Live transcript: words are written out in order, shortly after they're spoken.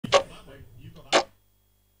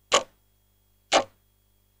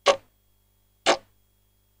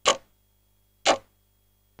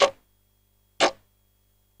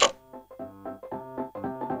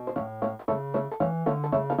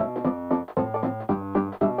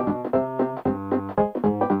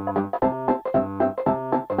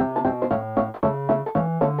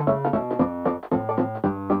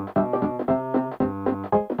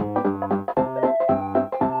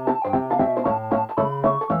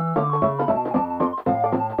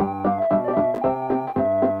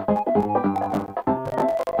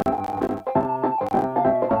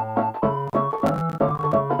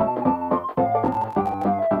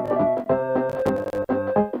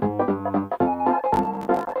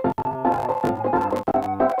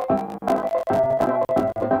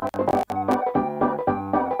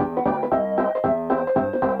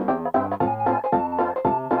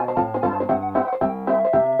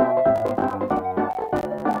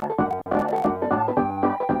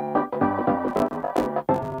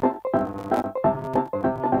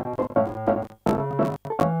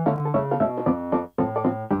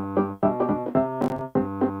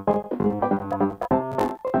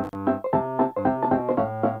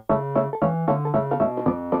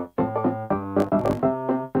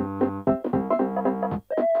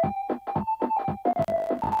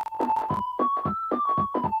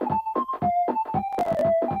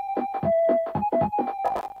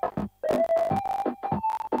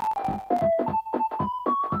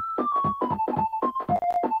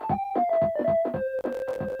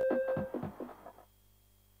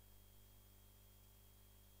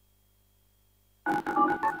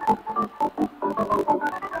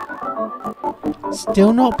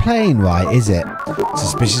Still not playing right, is it?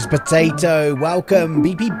 Suspicious Potato, welcome.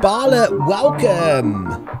 BP Barlett,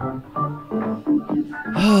 welcome.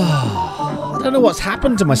 I don't know what's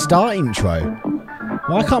happened to my start intro.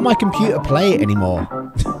 Why can't my computer play it anymore?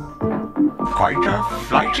 Quite a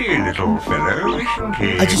flighty little fellow, isn't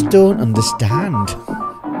he? I just don't understand.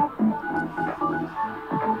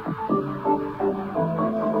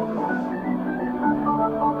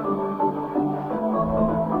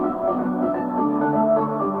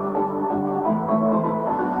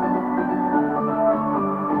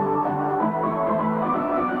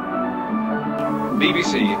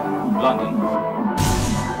 BBC, London.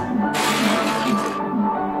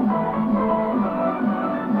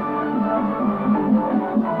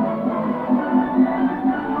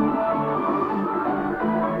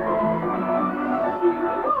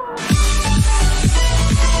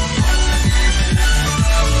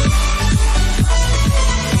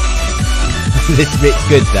 This bit's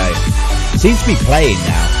good though. Seems to be playing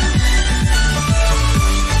now.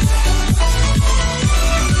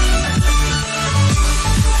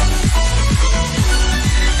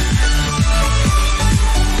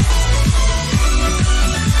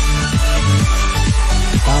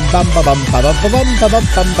 Bum bum bum bum bum bum bum bum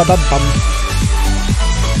bum bum bum bum.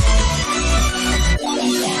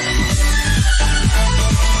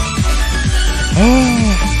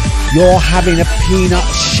 You're having a peanut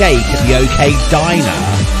shake at the OK Diner.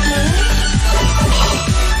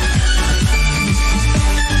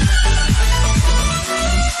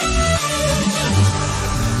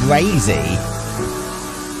 Crazy.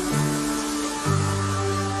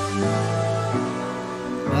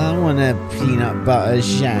 I want a peanut butter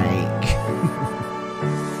shake.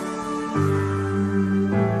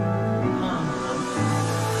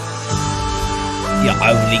 You're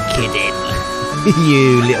only kidding.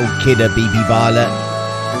 You little kidder, BB Barlett.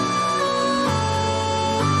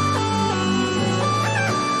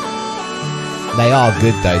 They are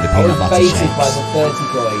good though, the peanut butter shakes. I was baited by the 30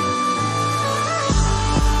 coins.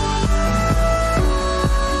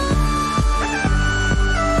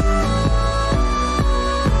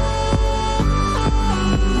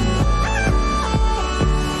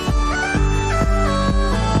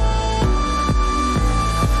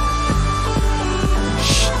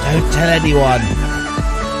 Don't tell anyone.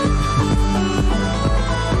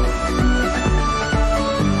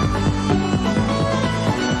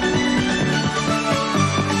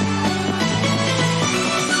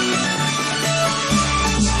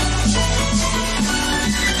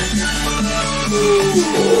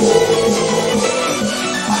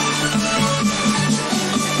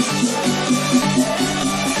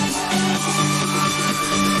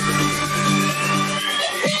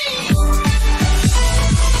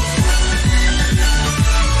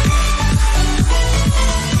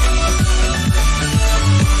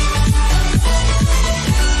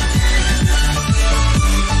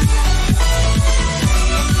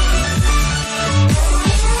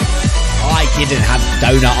 Didn't have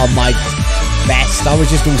donut on my vest. I was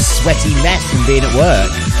just all sweaty mess from being at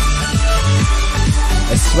work.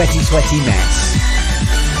 A sweaty mess.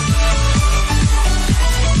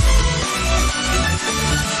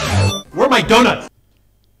 Where are my donuts?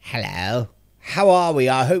 Hello. How are we?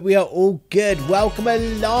 I hope we are all good. Welcome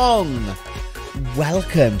along.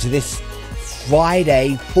 Welcome to this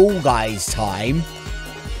Friday Fall Guys time,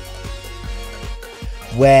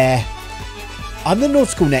 where I'm the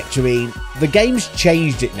Nautical Nectarine. The game's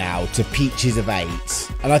changed it now to Peaches of 8,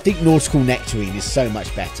 and I think Nautical Nectarine is so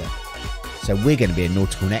much better. So we're going to be a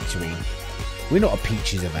Nautical Nectarine. We're not a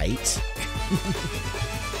Peaches of 8.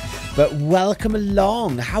 But welcome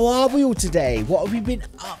along. How are we all today? What have we been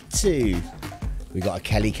up to? We got a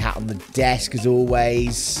Kelly cat on the desk as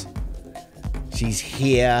always. She's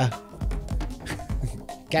here.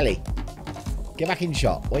 Kelly, get back in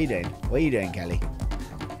shot. What are you doing? What are you doing, Kelly?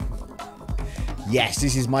 Yes,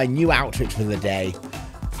 this is my new outfit for the day.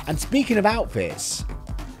 And speaking of outfits,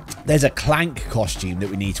 there's a Clank costume that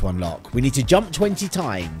we need to unlock. We need to jump 20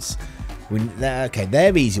 times. Okay,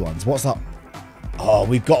 they're easy ones. What's that? Oh,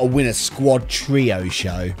 we've got to win a squad trio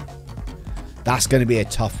show. That's going to be a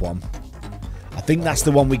tough one. I think that's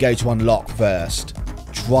the one we go to unlock first.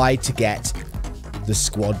 Try to get the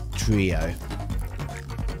squad trio.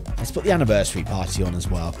 Let's put the anniversary party on as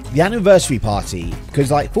well. The anniversary party,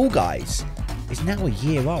 because like Fall Guys, it's now a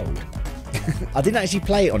year old. I didn't actually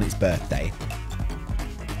play it on its birthday.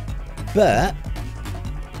 But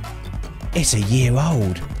it's a year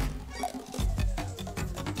old.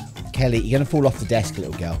 Kelly, you're going to fall off the desk,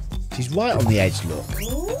 little girl. She's right on the edge, look.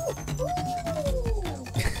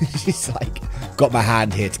 She's like, got my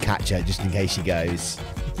hand here to catch her just in case she goes.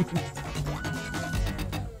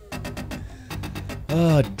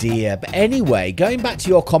 Oh dear. But anyway, going back to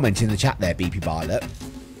your comment in the chat there, BP Bartlett,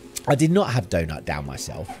 I did not have donut down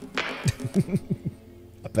myself.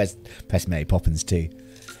 I pressed Mary Poppins too.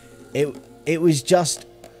 It was just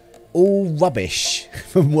all rubbish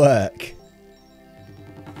from work.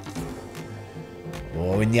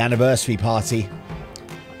 Or in the anniversary party.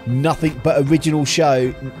 Nothing but original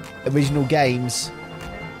show, original games.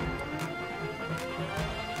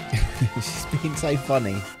 She's being so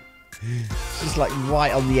funny. She's like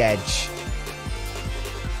right on the edge.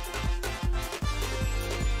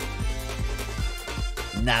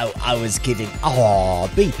 No, I was kidding. Oh,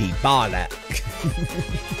 BP Bartlett.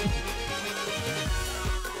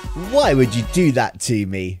 Why would you do that to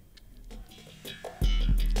me?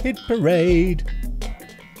 Hit parade.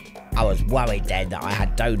 I was worried then that I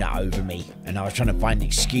had donut over me and I was trying to find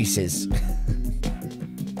excuses.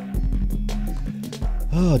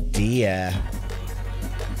 Oh dear.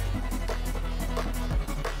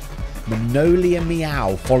 Manolia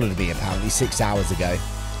Meow followed me apparently 6 hours ago.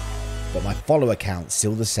 But my follower count's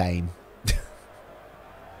still the same.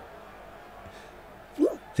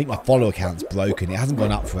 I think my follower count's broken. It hasn't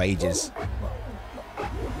gone up for ages.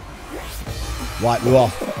 Right, we're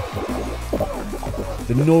off.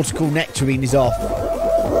 The Nautical Nectarine is off.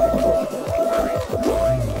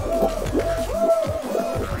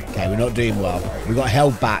 Okay, we're not doing well. We got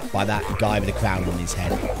held back by that guy with the crown on his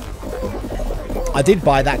head. I did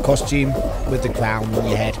buy that costume with the crown on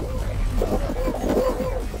your head.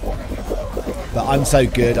 But I'm so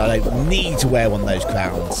good, I don't need to wear one of those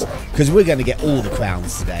crowns. Because we're going to get all the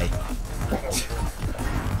crowns today.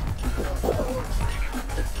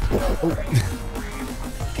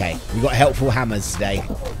 Okay, we've got helpful hammers today.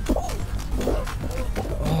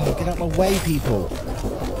 Oh, get out of my way, people.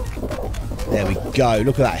 There we go.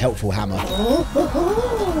 Look at that helpful hammer.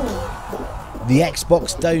 The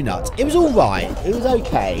Xbox donut. It was alright. It was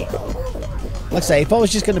okay. Like I say, if I was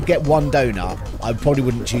just going to get one donut, I probably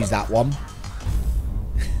wouldn't choose that one.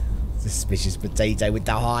 Suspicious potato with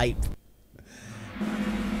the hype.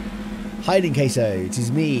 Hi, Ninqueso. It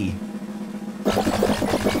is me.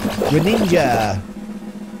 Greninja.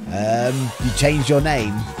 You changed your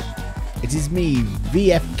name. It is me,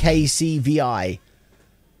 VFKCVI.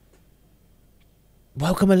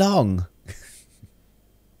 Welcome along.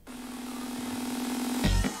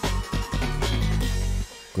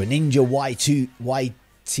 Greninja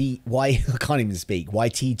I can't even speak.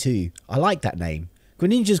 YT2. I like that name.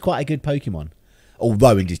 Greninja's quite a good Pokemon.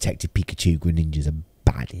 Although in Detective Pikachu, Greninja's a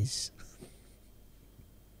baddies.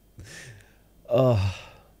 Oh.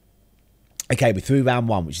 Okay, we're through round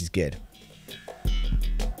one, which is good.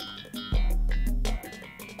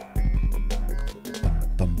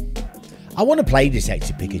 I want to play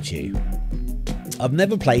Detective Pikachu. I've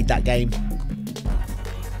never played that game.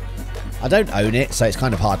 I don't own it, so it's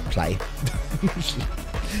kind of hard to play.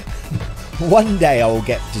 One day I will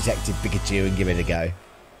get Detective Pikachu and give it a go.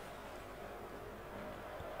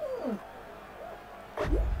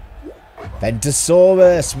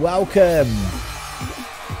 Ventosaurus, welcome.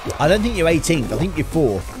 I don't think you're 18th. I think you're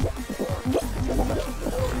 4th.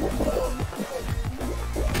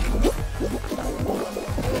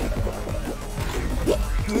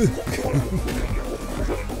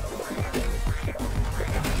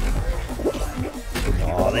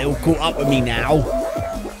 Oh, they all caught up with me now.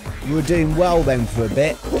 You were doing well then for a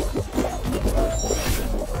bit.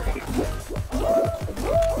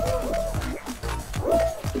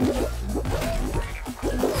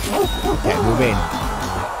 Okay, we're in.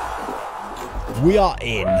 We are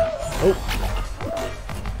in. Oh.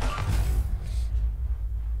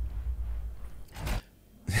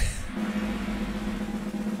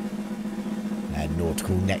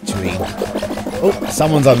 Nautical Nectarine. Oh,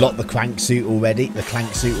 someone's unlocked the crank suit already. The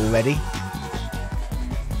clank suit already.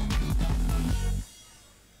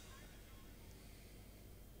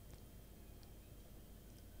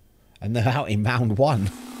 And they're out in round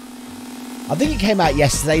 1. I think it came out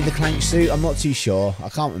yesterday, the clank suit. I'm not too sure. I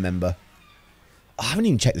can't remember. I haven't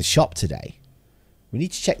even checked the shop today. We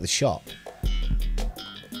need to check the shop.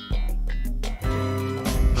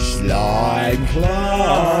 Slime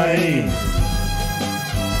climb.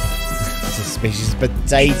 Suspicious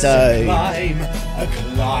potato.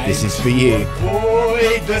 This is for you.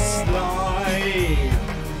 Avoid the slime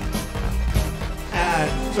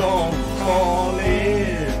and don't fall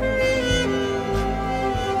in.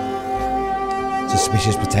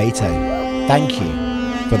 Suspicious potato. Thank you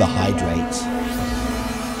for the hydrate.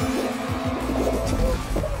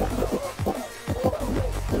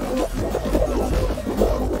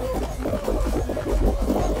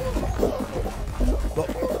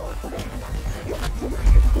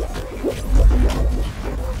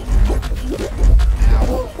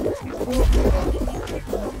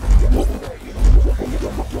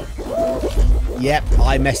 Yep,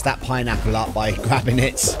 I messed that pineapple up by grabbing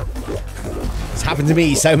it. It's happened to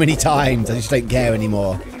me so many times, I just don't care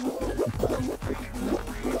anymore.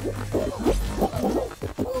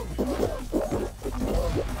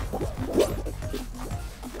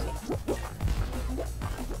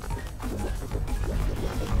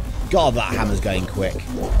 God, that hammer's going quick.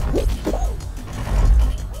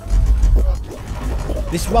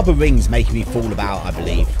 This rubber ring's making me fall about, I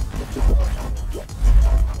believe.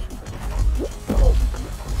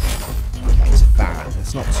 Okay, it's a fan.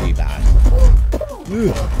 It's not too bad.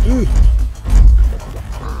 Ooh, ooh.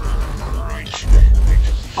 Right, it's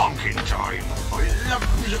bonking time. I love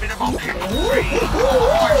a bit of bonking.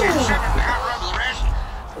 5, 6, 7,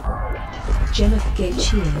 the Gemma Gate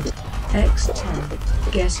Shield.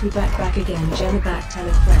 X10. Guess who back again? Gemma back, tell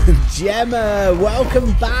a friend. Gemma,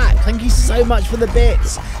 welcome back. Thank you so much for the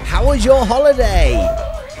bits. How was your holiday?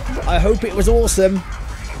 I hope it was awesome.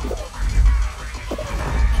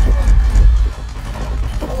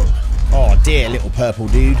 Oh dear, little purple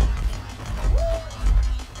dude.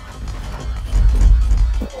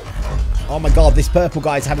 Oh my god, this purple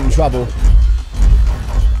guy's having trouble.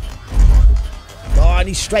 Oh, and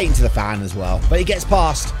he's straight into the fan as well. But he gets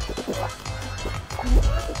past.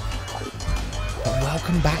 But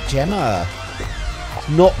welcome back, Gemma.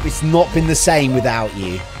 It's not been the same without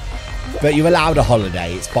you. But you're allowed a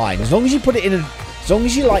holiday, it's fine. As long as you put it in as long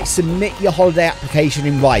as you like submit your holiday application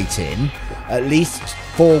in writing, at least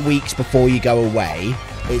 4 weeks before you go away,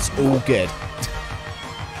 it's all good.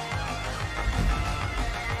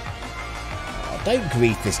 Oh, don't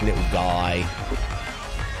grief this little guy.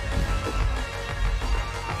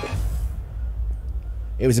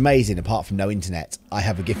 It was amazing, apart from no internet. I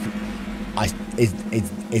have a gift.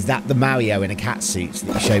 Is that the Mario in a cat suit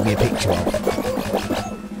that you showed me a picture of?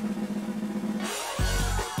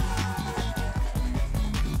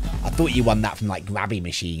 I thought you won that from like grabby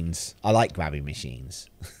machines. I like grabby machines.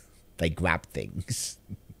 They grab things.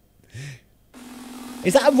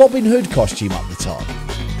 Is that a Robin Hood costume up the top?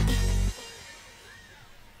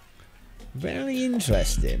 Very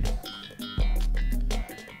interesting.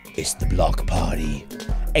 It's the block party.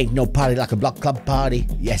 Ain't no party like a block club party.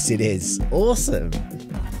 Yes, it is. Awesome.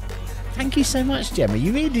 Thank you so much, Gemma.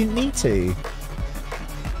 You really didn't need to.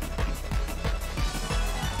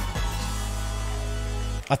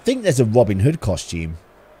 I think there's a Robin Hood costume.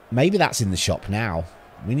 Maybe that's in the shop now.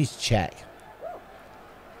 We need to check.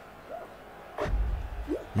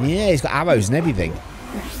 Yeah, he's got arrows and everything.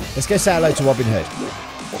 Let's go say hello to Robin Hood.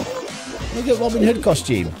 Look at Robin Hood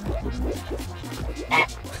costume.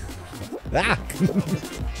 Ah!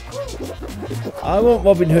 I want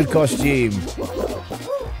Robin Hood costume.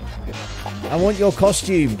 I want your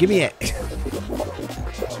costume. Give me it.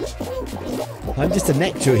 I'm just a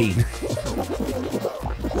nectarine.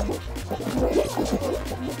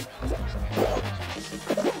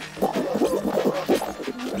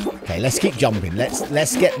 Okay, let's keep jumping.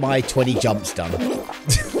 Let's get my 20 jumps done.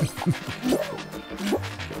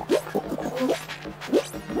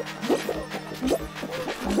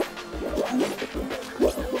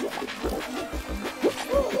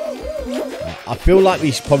 I feel like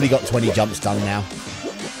we've probably got 20 jumps done now.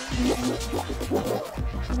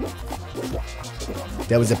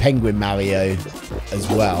 There was a penguin Mario as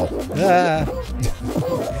well. Ah.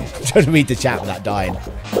 I'm trying to read the chat without dying.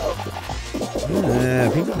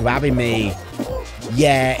 People grabbing me.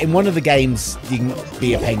 Yeah, in one of the games you can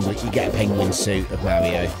be a penguin. You get a penguin suit of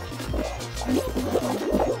Mario.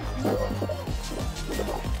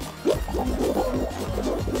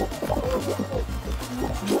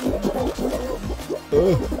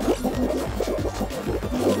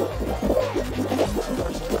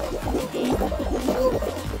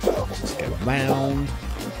 Just go round.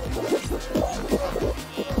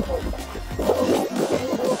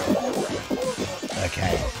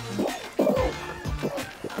 Okay.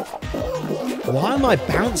 Why am I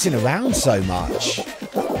bouncing around so much?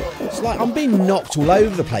 It's like I'm being knocked all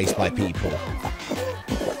over the place by people.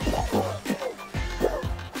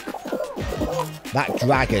 That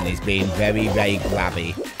dragon is being very, very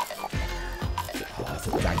grabby. Oh, I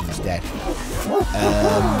thought the dragon was dead.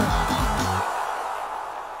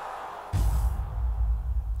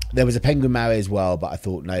 There was a penguin Mario as well, but I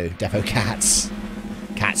thought, no, defo cats.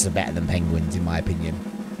 Cats are better than penguins, in my opinion.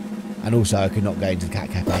 And also, I could not go into the cat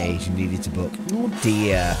cafe. You needed to book. Oh,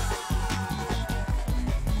 dear.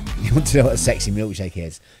 You want to know what a sexy milkshake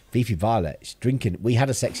is? Beefy Violet. She's drinking. We had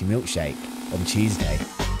a sexy milkshake on Tuesday.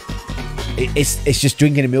 It's just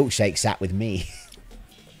drinking a milkshake sat with me.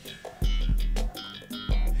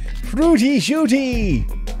 Fruity shooty!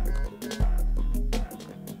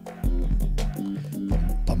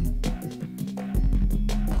 Bum, bum.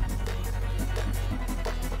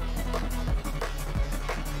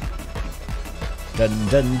 Dun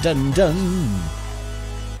dun dun dun.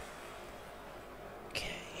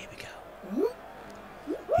 Okay, here we go.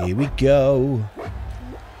 Here we go.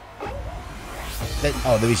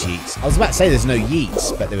 Oh, there is yeets. I was about to say there's no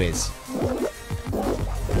yeets, but there is.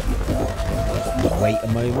 Wait a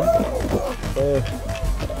moment.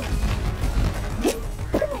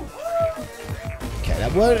 Okay,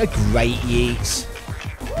 that weren't a great yeet.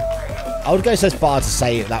 I would go so far to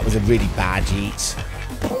say that was a really bad yeet.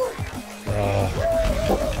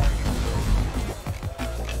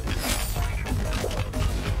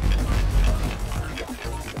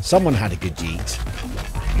 Someone had a good yeet.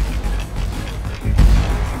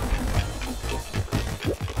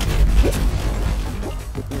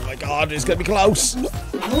 Oh my god, it's going to be close.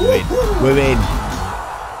 We're in. We're in.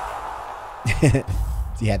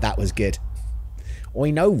 Yeah, that was good.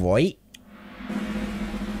 I know, right?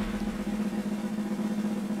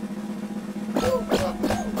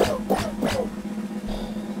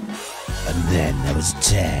 And then there was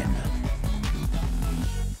 10.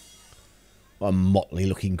 What a motley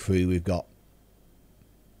looking crew we've got.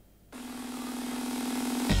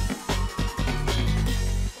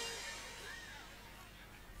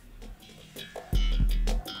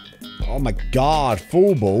 Oh my god,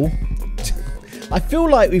 full ball. I feel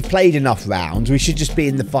like we've played enough rounds. We should just be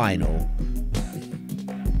in the final.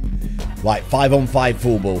 Right, 5-on-5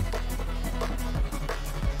 full ball.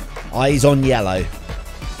 Eyes on yellow.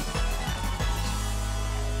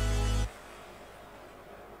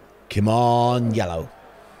 Come on, yellow.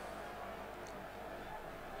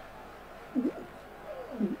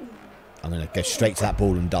 I'm going to go straight to that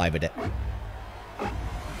ball and dive at it.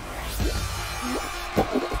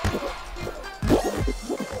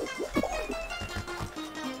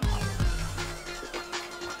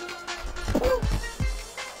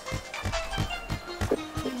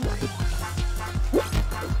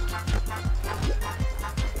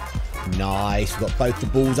 Nice, we've got both the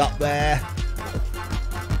balls up there.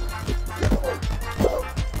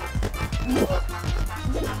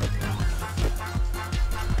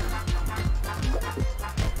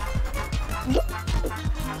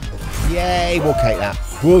 Yay, we'll take that.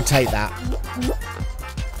 We'll take that.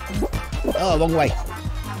 Oh, wrong way.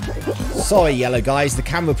 Sorry, yellow guys. The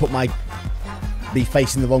camera put me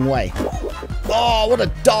facing the wrong way. Oh, what a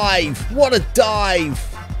dive. What a dive.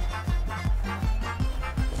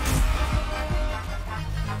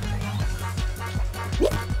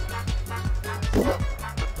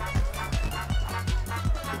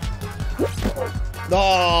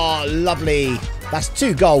 Oh, lovely. That's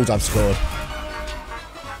 2 goals I've scored.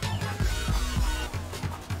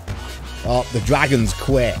 Oh, the dragons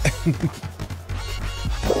quit.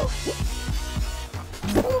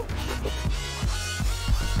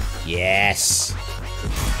 Yes.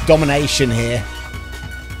 Domination here.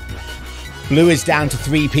 Blue is down to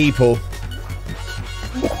 3 people.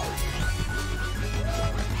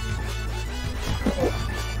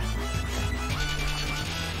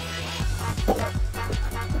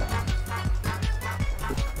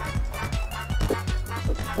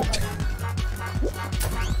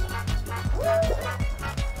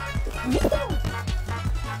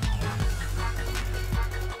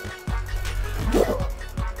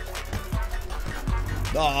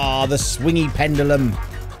 Oh, the swingy pendulum.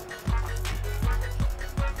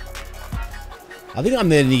 I think I'm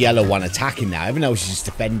the only yellow one attacking now. Everyone else is just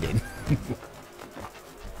defending.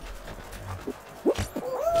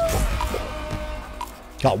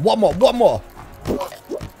 Oh, one more, one more.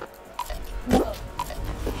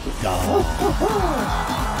 Oh.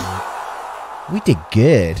 We did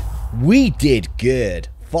good. We did good.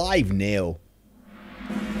 5-0.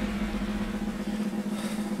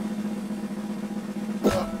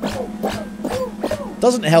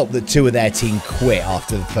 Doesn't help that 2 of their team quit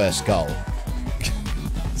after the first goal.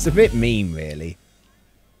 It's a bit mean, really.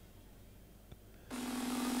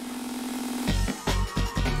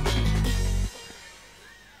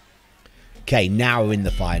 Okay, now we're in the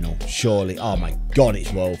final. Surely. Oh my god,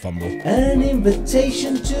 it's Royal Fumble. An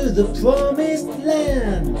invitation to the promised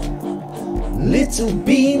land. Little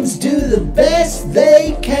beans do the best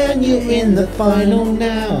they can. You're in the final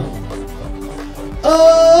now.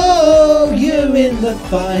 Oh, you're in the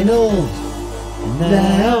final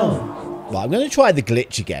now. Right, I'm going to try the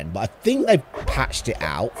glitch again, but I think they've patched it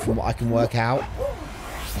out from what I can work out.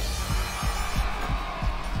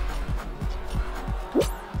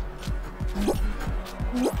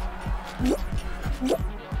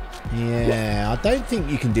 Yeah, I don't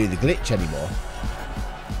think you can do the glitch anymore.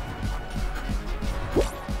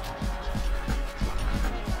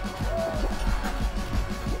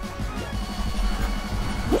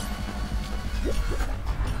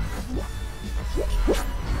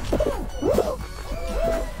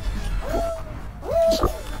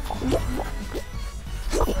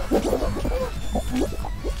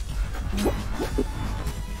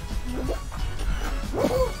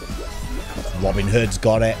 Robin Hood's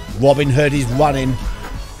got it. Robin Hood is running.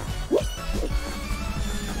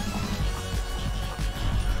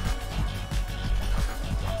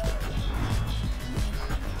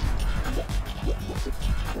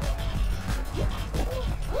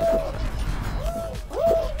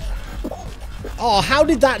 Oh, how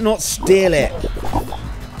did that not steal it?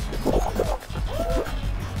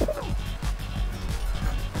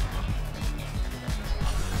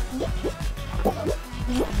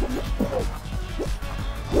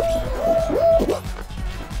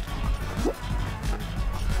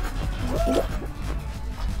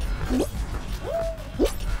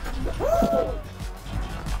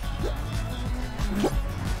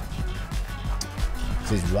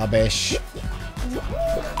 This is rubbish.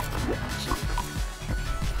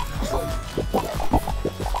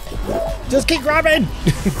 Just keep grabbing!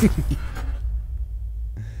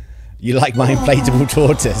 You like my inflatable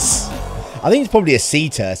tortoise? I think it's probably a sea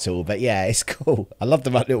turtle, but yeah, it's cool. I love the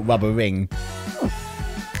little rubber ring.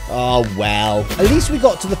 Oh, well. At least we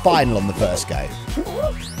got to the final on the first go.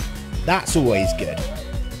 That's always good.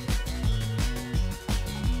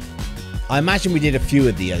 I imagine we did a few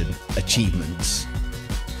of the achievements.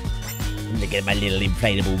 Look at my little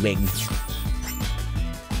inflatable ring.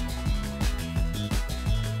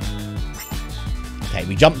 Okay,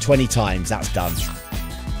 we jumped 20 times. That's done.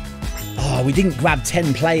 Oh, we didn't grab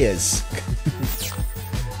 10 players.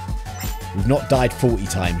 We've not died 40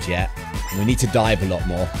 times yet. We need to dive a lot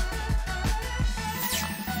more.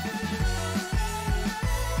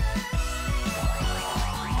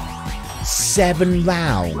 Seven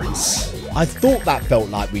rounds. I thought that felt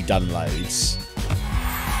like we'd done loads.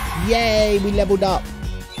 Yay, we leveled up.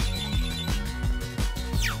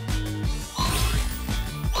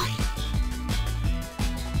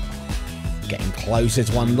 Getting closer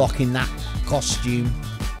to unlocking that costume.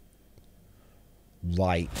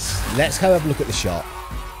 Right, let's go have a look at the shop.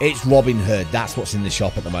 It's Robin Hood. That's what's in the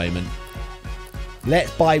shop at the moment.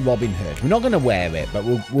 Let's buy Robin Hood. We're not going to wear it, but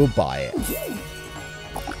we'll buy it.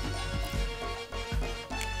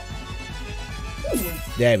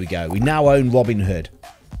 There we go. We now own Robin Hood.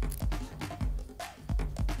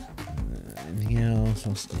 Anything else?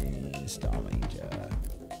 What's the Star Ranger?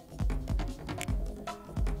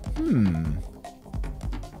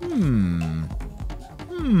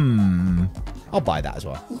 I'll buy that as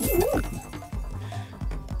well.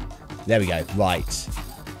 There we go. Right.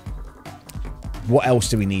 What else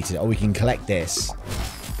do we need to... Oh, we can collect this.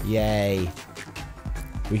 Yay.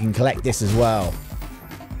 We can collect this as well.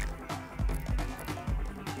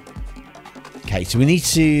 Okay, so we need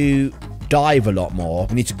to dive a lot more.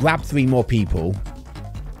 We need to grab 3 more people.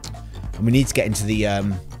 And we need to get into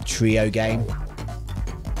the trio game.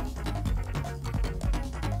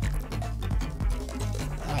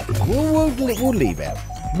 We'll leave it.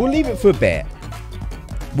 We'll leave it for a bit.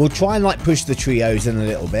 We'll try and like push the trios in a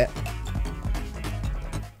little bit.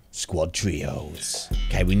 Squad trios.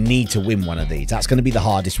 Okay, we need to win one of these. That's going to be the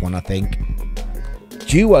hardest one, I think.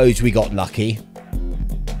 Duos, we got lucky.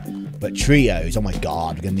 But trios, oh my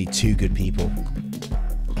god, we're going to need 2 good people.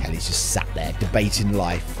 Kelly's just sat there debating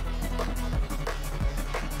life.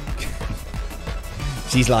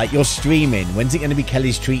 She's like, you're streaming. When's it going to be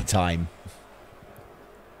Kelly's treat time?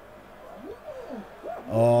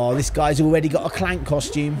 Oh, this guy's already got a Clank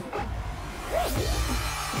costume.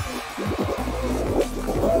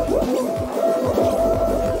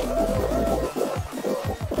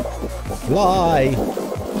 Fly!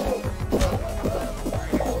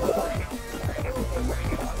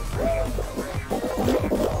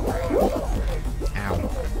 Ow.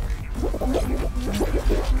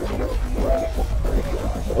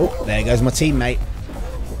 Oh, there goes my teammate.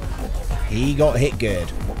 He got hit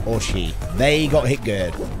good. Or she. They got hit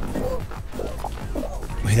good.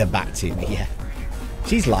 With her back to me, yeah.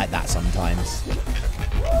 She's like that sometimes.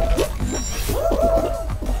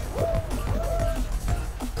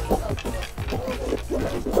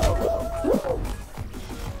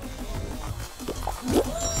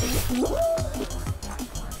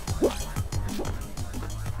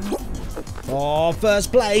 Oh,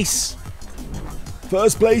 first place.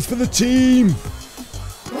 First place for the team.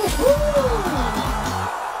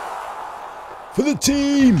 For the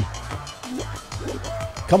team!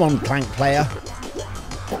 Come on, Clank player.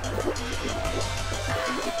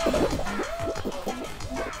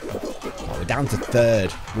 Oh, we're down to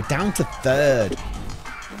 3rd. We're down to 3rd.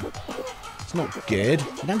 It's not good.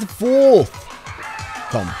 We're down to 4th.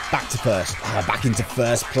 Come on, back to 1st. Oh, back into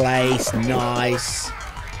 1st place. Nice.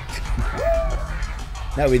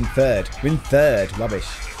 No, we're in 3rd. We're in 3rd. Rubbish.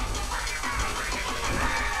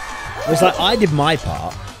 It's like I did my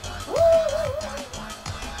part.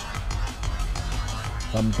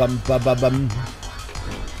 Bum bum bum bum bum.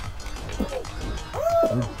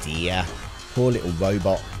 Oh dear. Poor little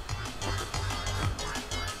robot.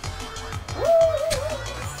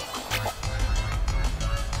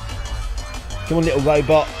 Come on, little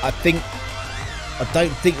robot. I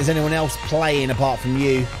don't think there's anyone else playing apart from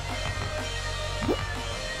you.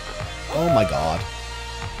 Oh my god.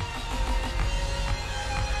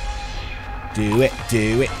 Do it,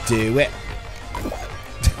 do it, do it.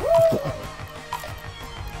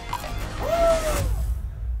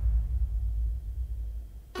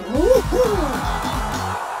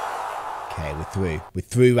 Okay, we're through. We're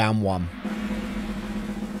through round 1.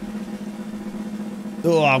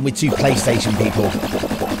 Oh, I'm with 2 PlayStation people.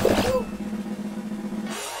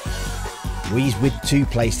 We's with 2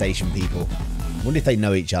 PlayStation people. Wonder if they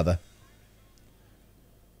know each other.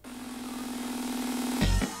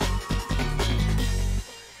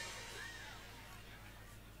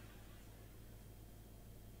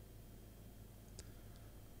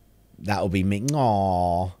 That'll be me.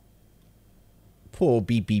 Aww. Poor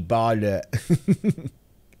BB Barlet.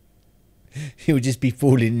 He'll just be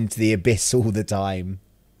falling into the abyss all the time.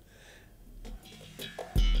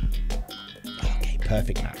 Okay,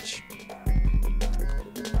 perfect match.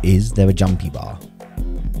 Is there a jumpy bar?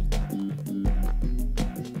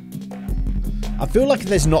 I feel like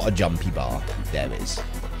there's not a jumpy bar. There is.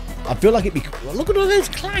 I feel like it'd be... Look at all those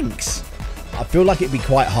clanks. I feel like it'd be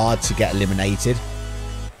quite hard to get eliminated.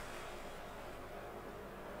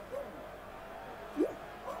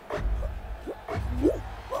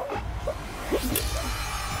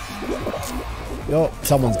 Oh,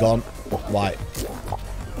 someone's gone. Right.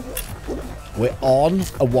 We're on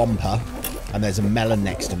a Wampa, and there's a melon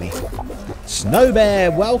next to me. Snow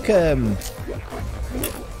Bear, welcome.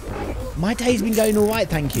 My day's been going all right,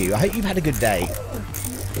 thank you. I hope you've had a good day.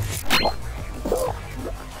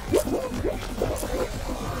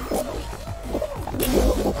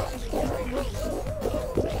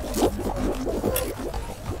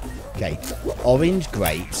 Okay, orange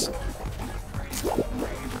grapes.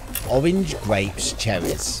 Orange, grapes,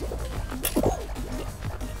 cherries.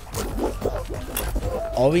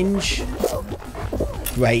 Orange,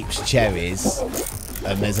 grapes, cherries.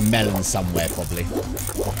 And there's a melon somewhere, probably.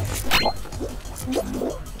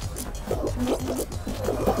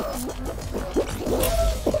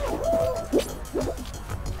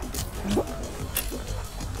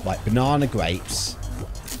 Right, banana, grapes.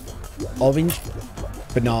 Orange,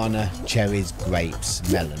 banana, cherries, grapes,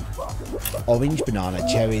 melon. Orange, banana,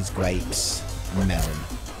 cherries, grapes, melon.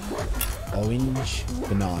 Orange,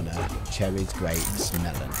 banana, cherries, grapes,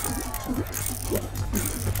 melon.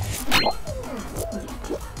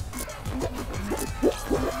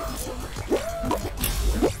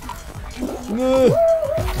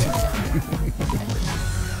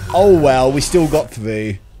 Oh well, we still got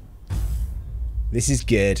through. This is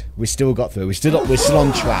good. We still got through. We're still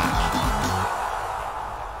on track.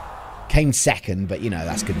 Came second, but you know,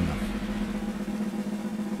 that's good enough.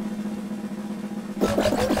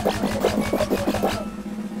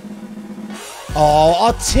 Oh,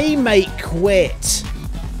 our teammate quit.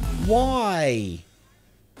 Why?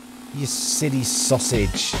 You silly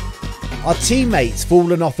sausage. Our teammate's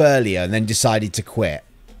fallen off earlier and then decided to quit.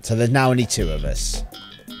 So there's now only 2 of us.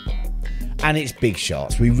 And it's big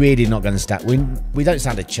shots. We're really not going to stand... We don't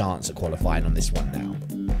stand a chance at qualifying on this one now.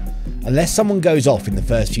 Unless someone goes off in the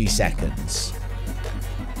first few seconds.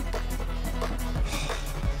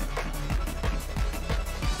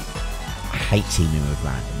 I hate teaming with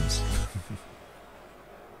randoms.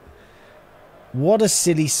 What a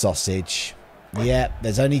silly sausage. Yeah,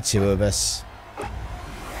 there's only 2 of us.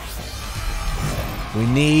 We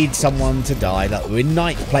need someone to die. Look, we're in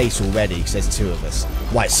 9th place already because there's 2 of us.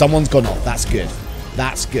 Right, someone's gone off. That's good.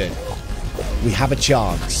 That's good. We have a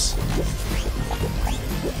chance.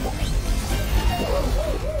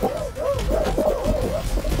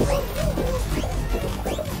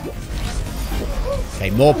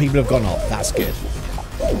 Okay, more people have gone off. That's good.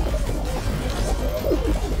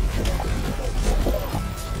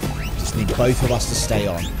 Just need both of us to stay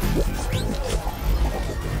on.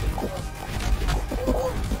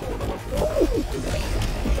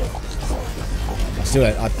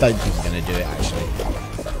 I don't think we're going to do it, actually.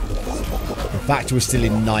 In fact, we're still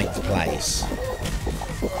in 9th place.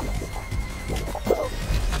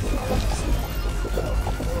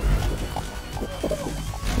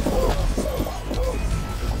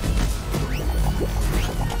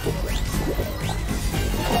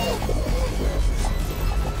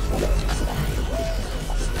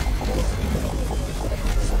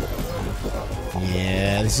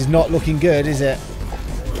 Yeah, this is not looking good, is it?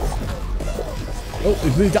 Oh,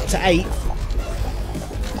 we've moved up to 8th.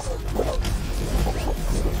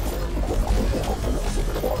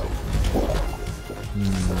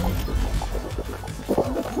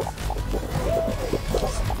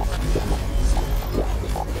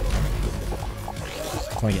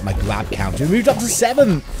 Trying to get my grab counter. We moved up to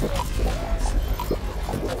 7th.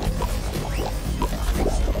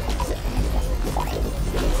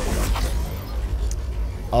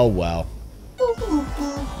 Oh well.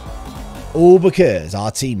 All because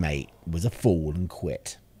our teammate was a fool and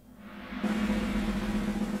quit.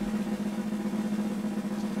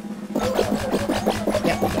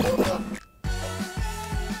 Yep,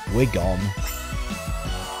 we're gone.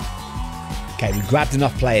 Okay, we've grabbed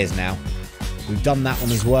enough players now. We've done that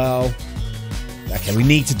one as well. Okay, we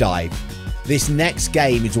need to dive. This next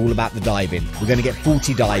game is all about the diving. We're going to get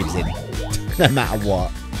 40 dives in, no matter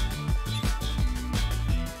what.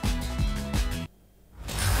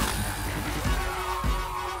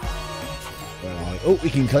 Oh, we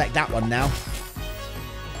can collect that one now.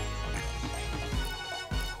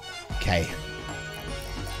 Okay.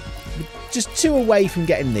 Just 2 away from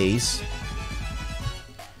getting these.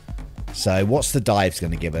 So, what's the dives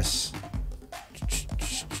going to give us?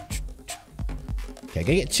 Okay,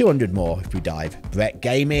 gonna get 200 more if we dive. Brett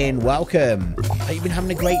Gaming, welcome. Oh, you've been having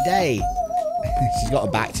a great day. She's got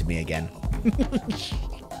her back to me again.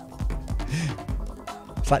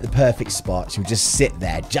 It's like the perfect spot. She'll just sit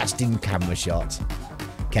there, just in camera shot.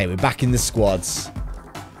 Okay, we're back in the squads.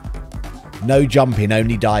 No jumping,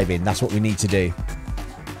 only diving. That's what we need to do.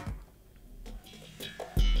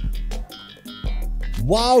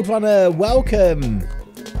 Wild Runner, welcome.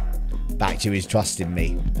 Back to his trusting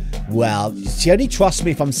me. Well, she only trusts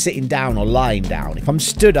me if I'm sitting down or lying down. If I'm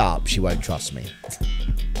stood up, she won't trust me.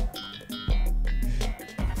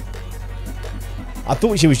 I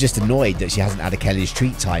thought she was just annoyed that she hasn't had a Kelly's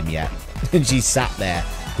treat time yet. And she sat there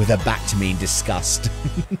with her back to me in disgust.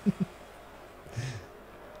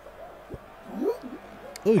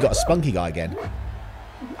 Oh, we got a spunky guy again.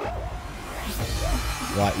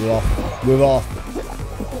 Right, we're off. We're off.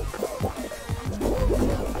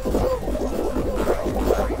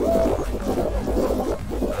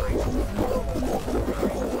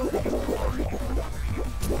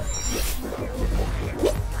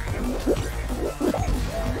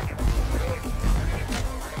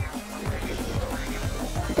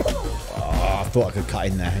 Oh, I thought I could cut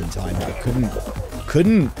in there in time, but I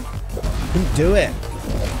couldn't do it.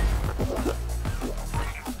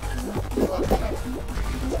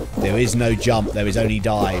 There is no jump, there is only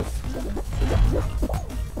dive.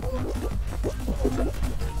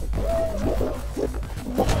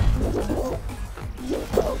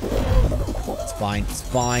 It's fine, it's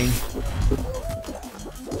fine.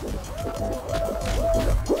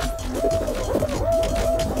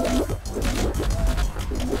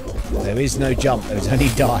 There is no jump, there is only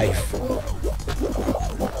dive.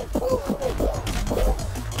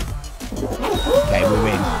 Okay, we're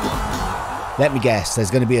in. Let me guess,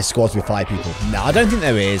 there's going to be a squad with 5 people. No, I don't think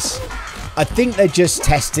there is. I think they're just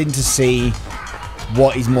testing to see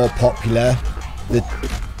what is more popular,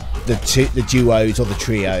 the duos or the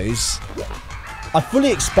trios. I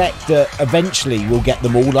fully expect that eventually we'll get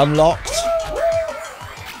them all unlocked.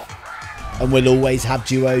 And we'll always have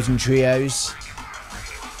duos and trios.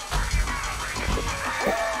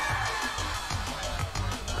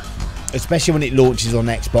 Especially when it launches on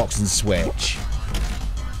Xbox and Switch.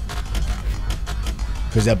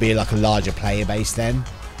 Because there'll be like a larger player base then.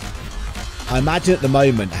 I imagine at the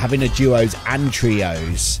moment having a duos and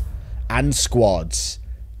trios and squads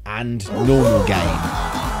and normal game.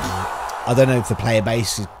 I don't know if the player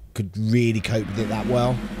base could really cope with it that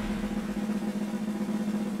well.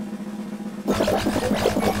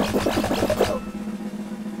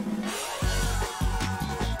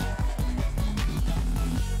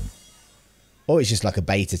 Or it's just like a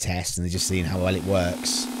beta test and they're just seeing how well it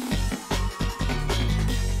works.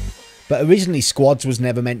 But originally, squads was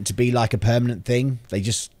never meant to be like a permanent thing.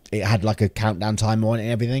 It had like a countdown timer on it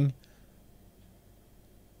and everything.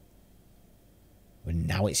 And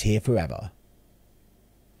now it's here forever.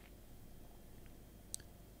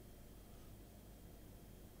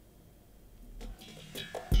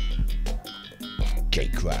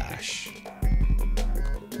 Gate crash.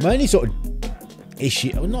 My only sort of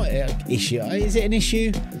issue, well, not issue, is it an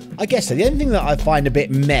issue? I guess so. The only thing that I find a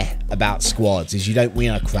bit meh about squads is you don't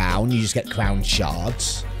win a crown, you just get crown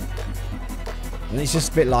shards. And it's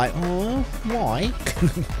just a bit like, oh, why?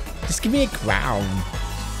 Just give me a crown.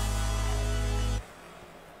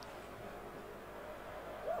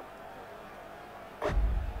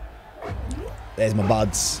 There's my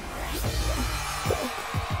buds.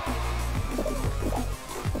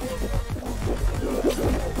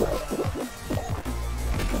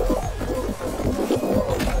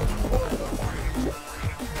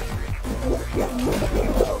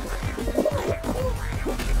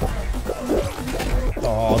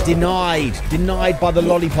 Oh, denied. Denied by the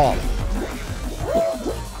lollipop.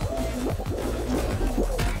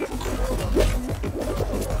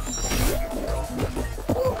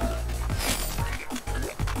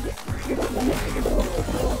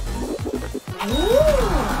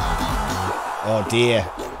 Oh dear.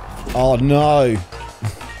 Oh no.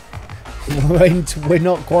 We're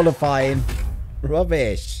not qualifying.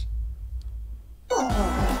 Rubbish.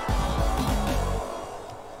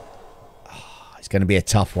 Oh, it's going to be a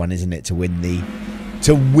tough one, isn't it, to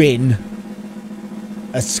win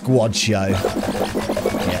a squad show.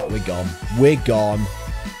 Yeah, we're gone. We're gone.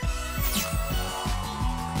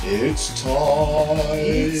 It's time.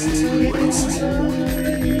 It's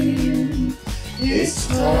time. It's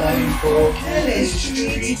time for Kelly's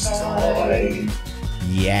treat time.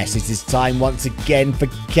 Yes, it is time once again for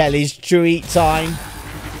Kelly's treat time.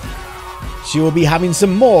 She will be having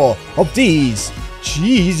some more of these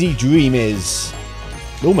cheesy dreamies.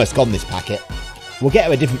 Almost gone this packet. We'll get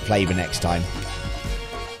her a different flavour next time.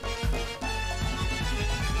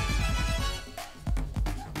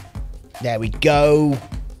 There we go.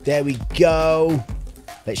 There we go.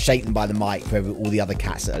 Let's shake them by the mic for all the other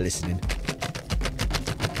cats that are listening.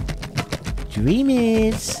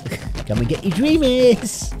 Dreamies. Come and get your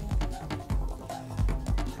dreamies.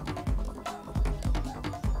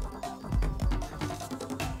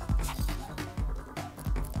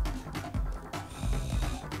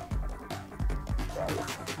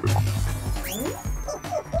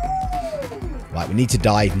 Right, we need to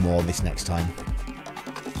dive more this next time.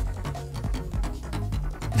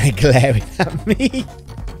 They're glaring at me.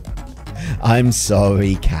 I'm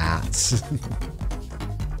sorry, cats.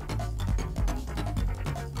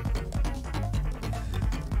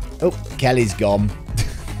 Oh, Kelly's gone.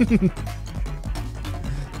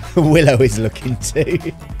 Willow is looking too.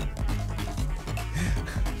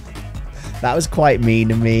 That was quite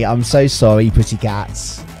mean of me. I'm so sorry, pretty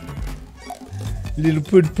cats. Little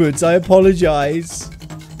pud-puds, I apologise.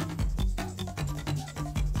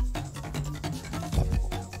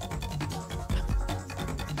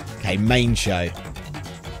 Okay, main show.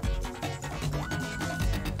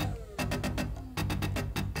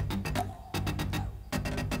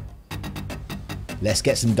 Let's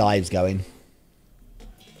get some dives going.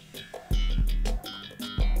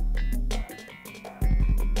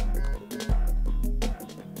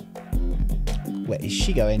 Where is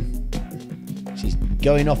she going? She's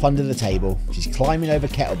going off under the table. She's climbing over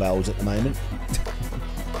kettlebells at the moment.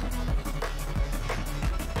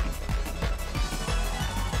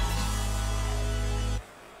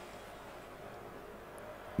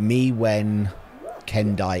 Me when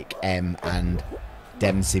Ken Dyke M and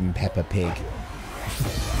Demsim Peppa Pig.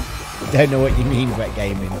 Don't know what you mean, Brett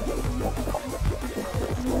Gaming.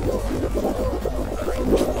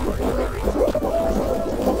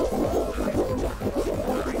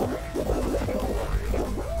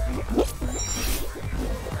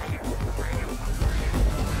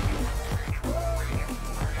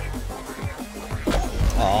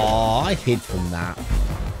 Oh, I hid from that.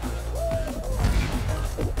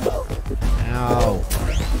 Ow.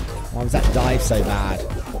 Why was that dive so bad?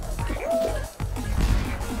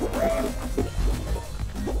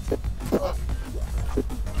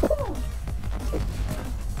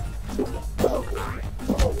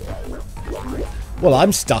 Well,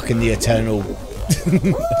 I'm stuck in the eternal...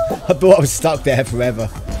 I thought I was stuck there forever.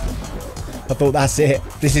 I thought that's it.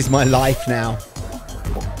 This is my life now.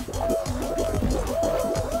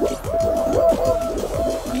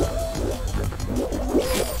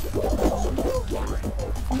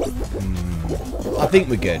 I think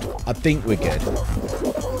we're good. I think we're good.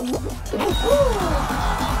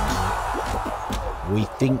 We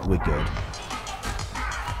think we're good.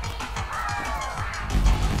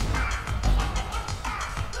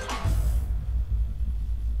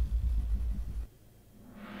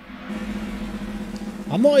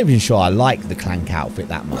 I'm not even sure I like the Clank outfit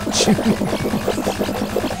that much.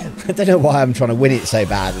 I don't know why I'm trying to win it so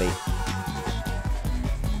badly.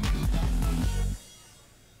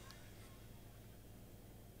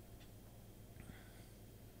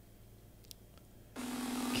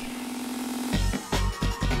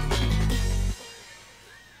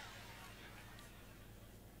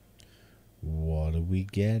 What are we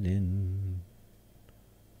getting?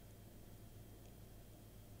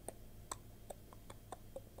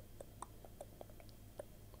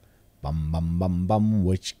 Bum bum bum bum,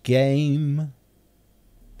 which game?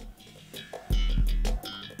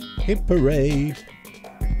 Hit parade.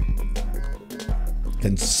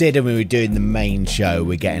 Considering we're doing the main show,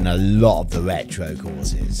 we're getting a lot of the retro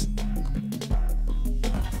courses.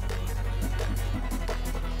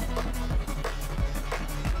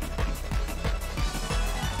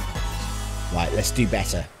 Right, let's do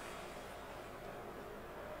better.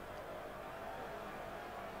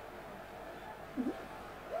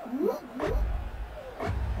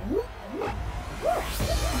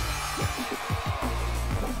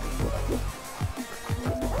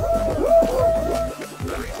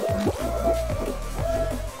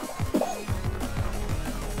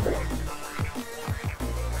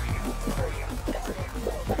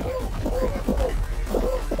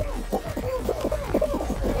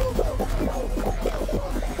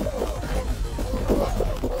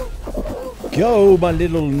 Go, my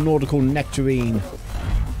little nautical nectarine.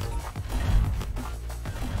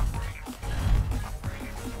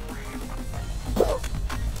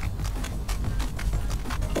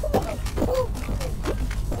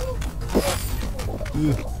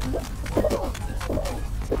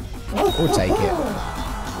 We'll take it.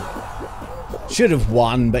 Should have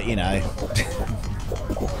won, but you know.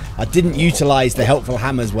 I didn't utilise the helpful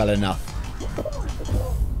hammers well enough.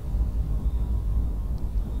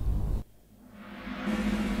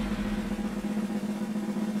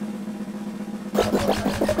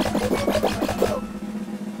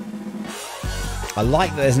 I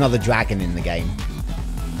like that there's another dragon in the game.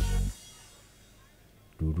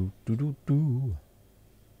 Do, do, do, do.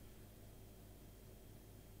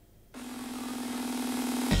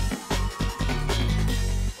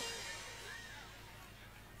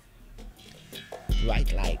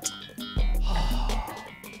 Bright light.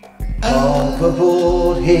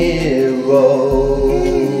 Overboard heroes.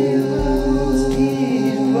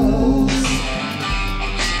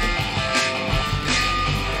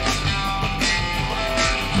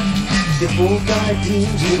 Before God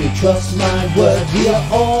deems you to trust my word, we are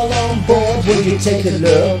all on board. Will you take a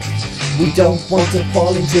look? We don't want to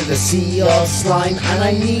fall into the sea of slime, and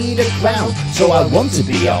I need a crown, so I want to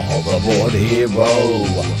be a hoverboard hero.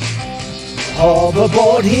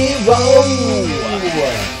 Hoverboard hero.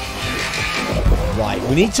 Right,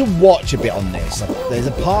 we need to watch a bit on this. There's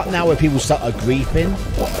a part now where people start griefing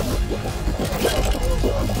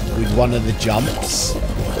with one of the jumps.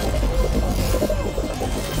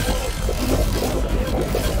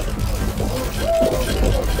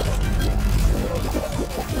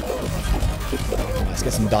 Let's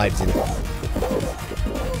get some dives in.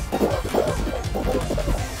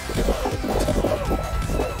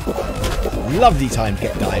 Lovely time to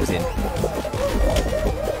get dives in.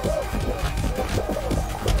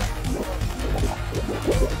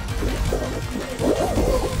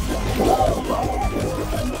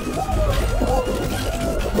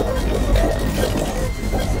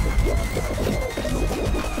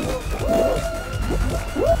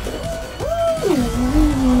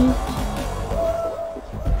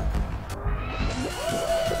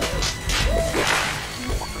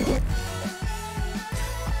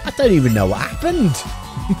 I don't even know what happened.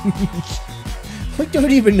 I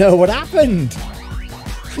don't even know what happened.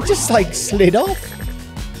 It just like slid off.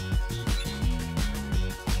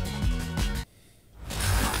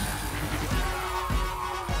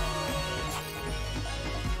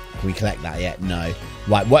 Can we collect that yet? No.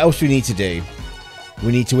 Right, what else do we need to do?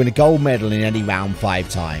 We need to win a gold medal in any round 5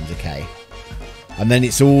 times. Okay. And then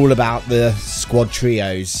it's all about the squad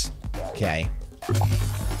trios. Okay.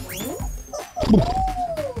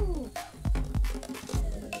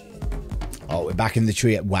 Oh, we're back in the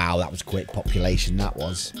tree. Wow, that was quick population, that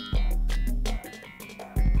was.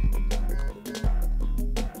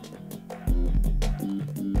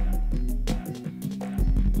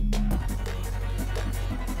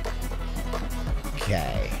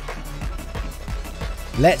 Okay.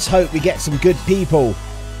 Let's hope we get some good people.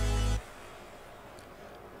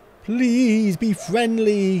 Please be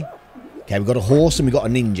friendly. Okay, we've got a horse and we've got a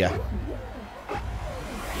ninja.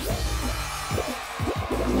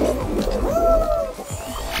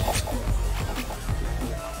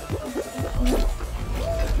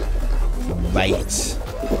 Great.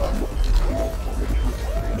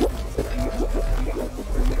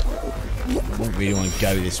 I don't really want to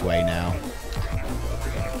go this way now.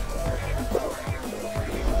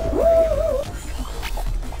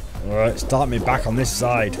 Alright, start me back on this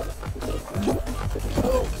side.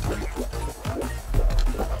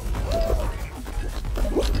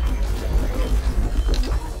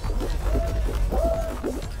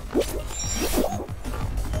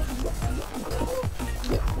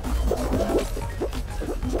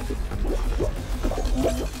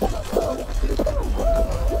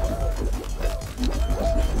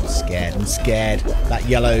 I'm scared. That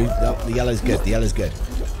yellow, the yellow's good. The yellow's good.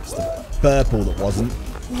 It's the purple that wasn't.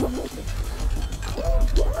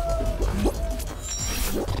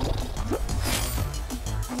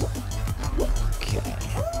 Okay.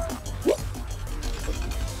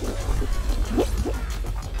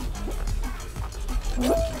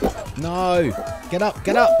 No. Get up,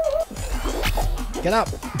 get up. Get up.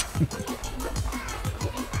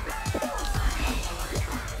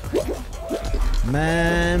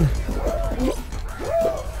 Man.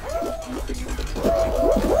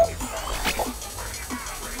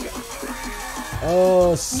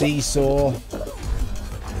 Oh, seesaw.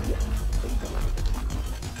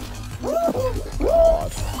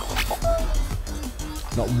 God.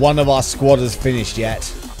 Not one of our squad has finished yet.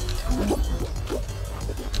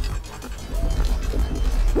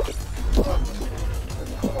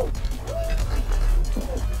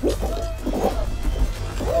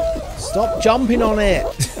 Stop jumping on it.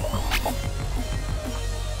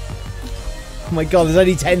 Oh my god, there's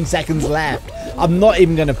only 10 seconds left. I'm not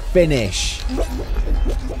even going to finish.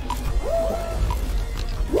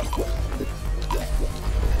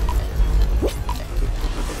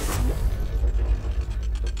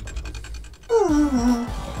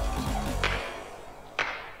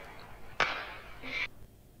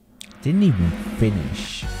 Didn't even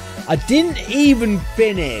finish. I didn't even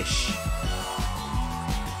finish.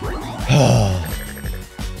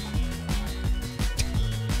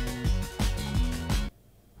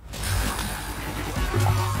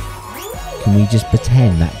 Can we just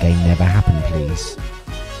pretend that game never happened, please?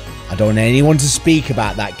 I don't want anyone to speak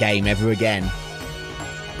about that game ever again.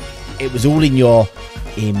 It was all in your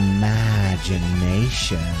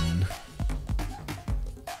imagination.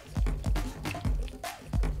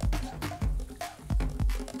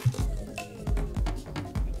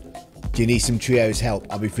 Do you need some trios help?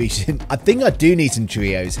 I'll be appreciating. I think I do need some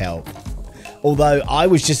trios help. Although I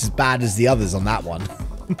was just as bad as the others on that one.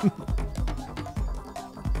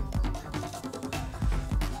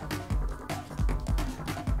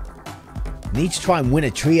 Need to try and win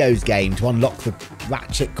a trios game to unlock the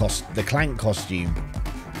the Clank costume.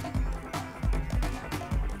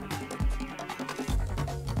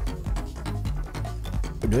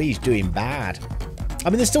 But no, he's doing bad. I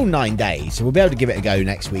mean, there's still 9 days, so we'll be able to give it a go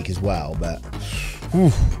next week as well, but...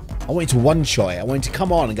 Whew, I wanted to one-shot it. I wanted to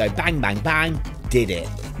come on and go bang, bang, bang. Did it.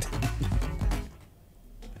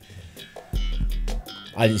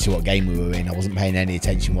 I didn't see what game we were in. I wasn't paying any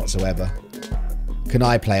attention whatsoever. Can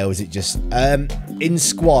I play, or is it just... in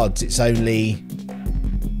squads, it's only...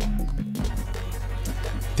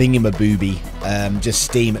 Thingamabooby. Just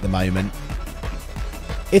Steam at the moment.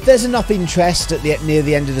 If there's enough interest at near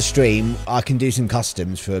the end of the stream, I can do some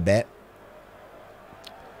customs for a bit.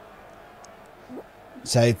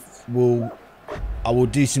 So I will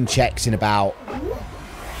do some checks in about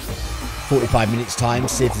 45 minutes time,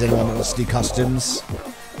 see if there's anyone that wants to do customs.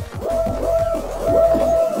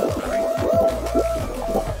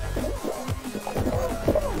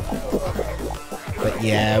 But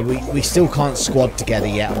yeah, we still can't squad together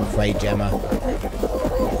yet, I'm afraid, Gemma.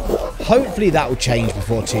 Hopefully that will change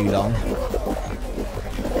before too long.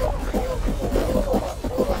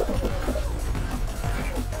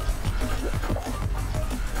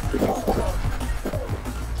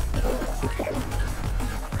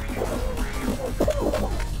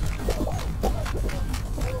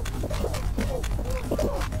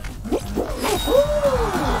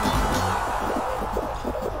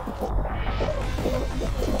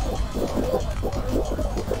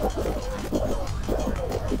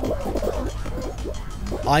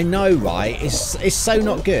 I know, right? It's so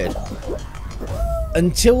not good.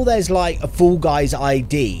 Until there's like a Fall Guys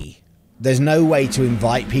ID, there's no way to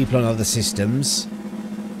invite people on other systems.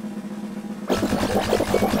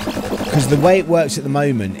 Because the way it works at the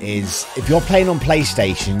moment is, if you're playing on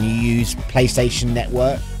PlayStation, you use PlayStation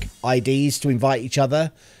Network IDs to invite each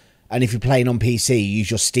other. And if you're playing on PC, you use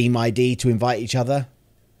your Steam ID to invite each other.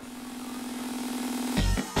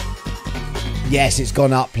 Yes, it's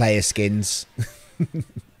gone up, player skins.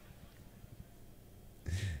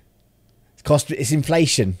 It's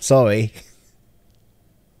inflation, sorry.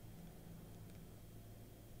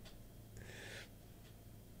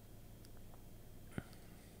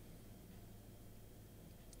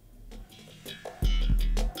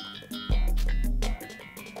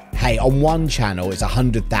 Hey, on one channel it's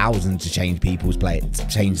 100,000 to change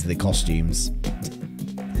change the costumes.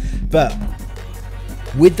 But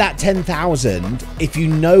with that 10,000, if you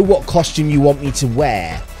know what costume you want me to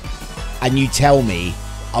wear and you tell me,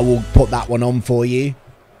 I will put that one on for you.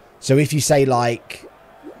 So if you say like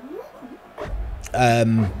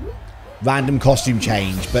random costume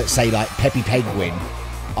change, but say like Peppy Penguin,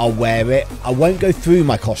 I'll wear it. I won't go through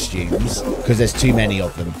my costumes because there's too many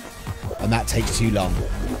of them and that takes too long.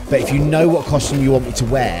 But if you know what costume you want me to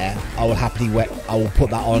wear, I will happily I will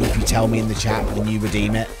put that on if you tell me in the chat and you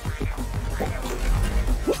redeem it.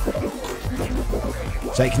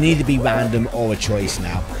 So it can either be random or a choice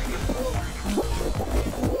now.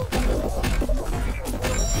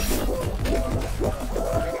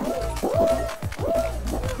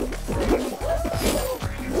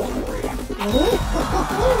 Maybe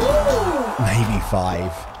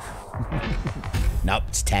 5. Nope,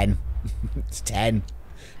 it's 10. It's 10.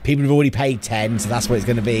 People have already paid 10, so that's what it's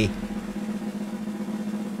going to be.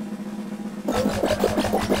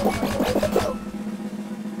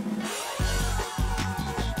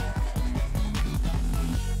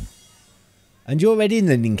 And you're already in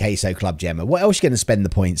the Ninqueso Club, Gemma. What else are you going to spend the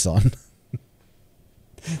points on?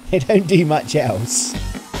 They don't do much else.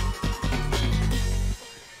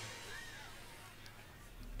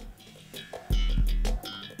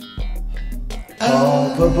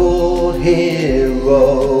 Hoverboard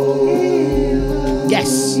hero.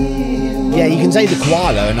 Yes. Yeah, you can say the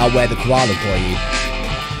koala and I'll wear the koala for you.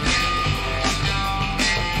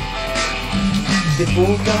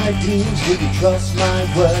 Before guide teams, will you trust my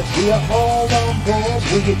word? We are all on board,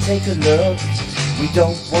 will you take a look? We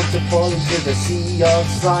don't want to fall into the sea of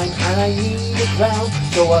slime, and I need a crown,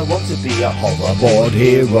 so I want to be a hoverboard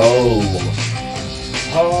hero.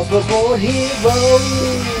 Hoverboard hero.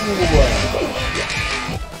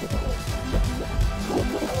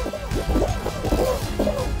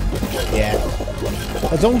 Yeah.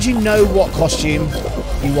 As long as you know what costume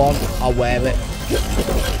you want, I'll wear it.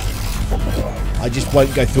 I just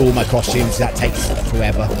won't go through all my costumes, that takes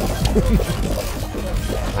forever.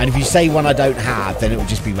 And if you say one I don't have, then it will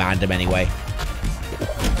just be random anyway.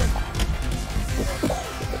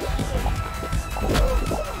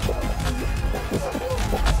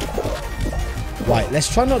 Right,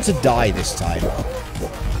 let's try not to die this time.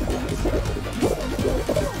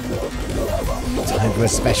 Time for a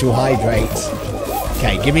special hydrate.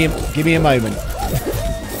 Okay, give me a moment.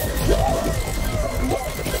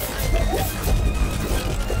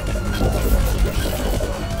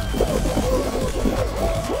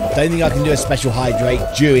 Don't think I can do a special hydrate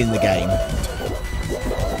during the game.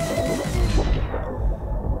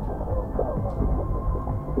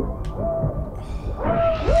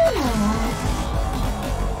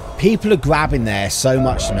 People are grabbing there so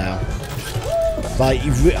much now. Like,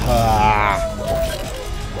 you've...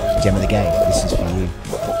 Gem of the game, this is for you.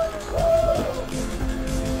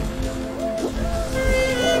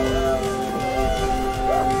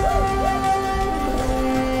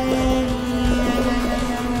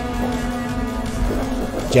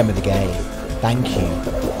 Gem of the game, thank you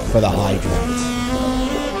for the hydrate.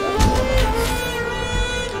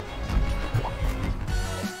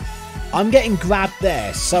 I'm getting grabbed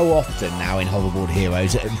there so often now in Hoverboard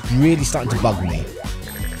Heroes, it's really starting to bug me.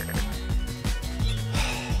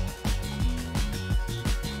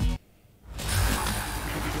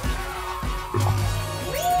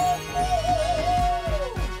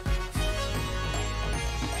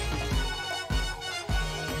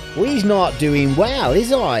 Well, he's not doing well,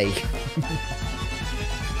 is I?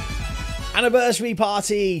 Anniversary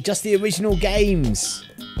party, just the original games.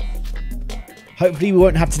 Hopefully we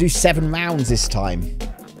won't have to do 7 rounds this time.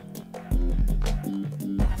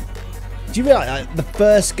 Do you realise the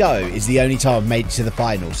first go is the only time I've made it to the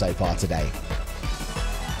final so far today?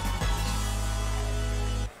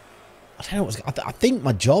 I don't know what's... I think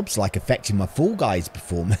my job's like affecting my Fall Guys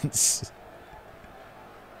performance.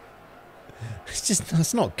 It's just...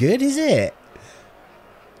 That's not good, is it?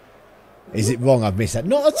 Is it wrong I've missed that?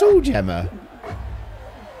 Not at all, Gemma.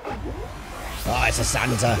 Oh, it's a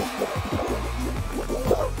Santa.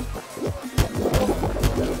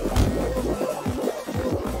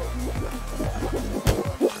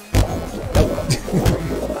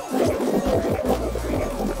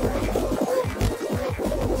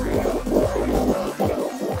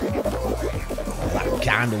 That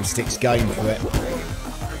candlestick's going for it.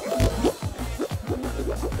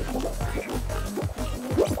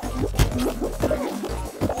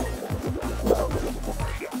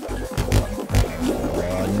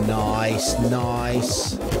 Oh, nice,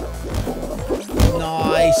 nice.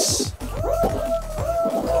 Nice.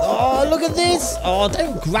 Oh, look at this. Oh,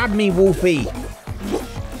 don't grab me, Wolfie.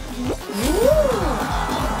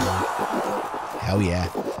 Hell yeah.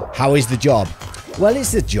 How is the job? Well,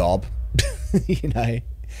 it's the job. You know.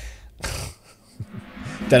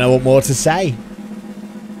 Don't know what more to say.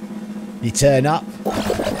 You turn up.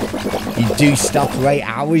 You do stuff for 8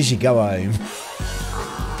 hours, you go home.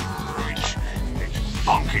 Right, it's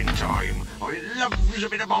bonking time. I loves a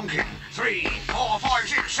bit of bonking. 3, 4, 5,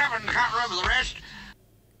 6, 7, can't remember the rest.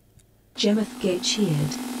 Gemma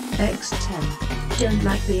cheered. X10. Don't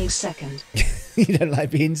like being second. You don't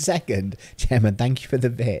like being second? Gemma, thank you for the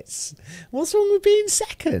bits. What's wrong with being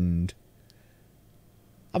second?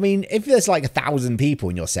 I mean, if there's like 1,000 people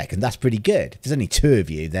in your second, that's pretty good. If there's only 2 of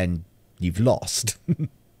you, then you've lost.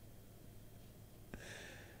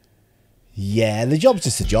 Yeah, the job's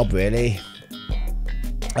just a job, really.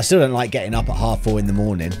 I still don't like getting up at 4:30 in the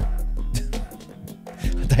morning.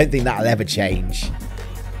 I don't think that'll ever change.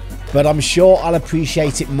 But I'm sure I'll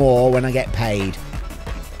appreciate it more when I get paid.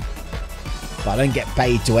 But I don't get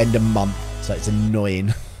paid to end a month, so it's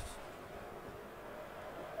annoying.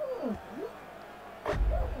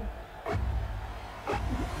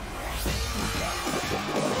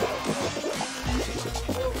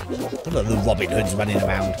 Look at the Robin Hoods running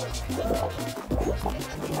around.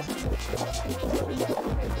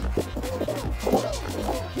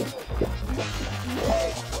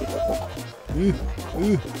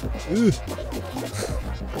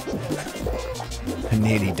 I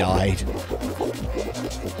nearly died.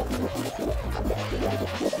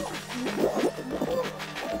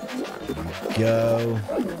 Go.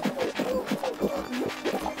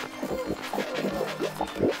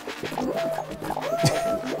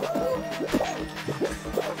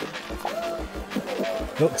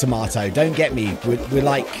 Look, Tomato, don't get me.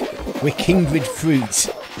 We're kindred fruit.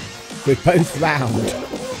 We're both round.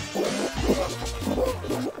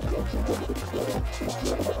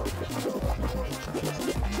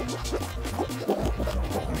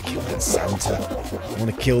 I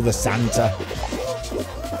want to kill the Santa.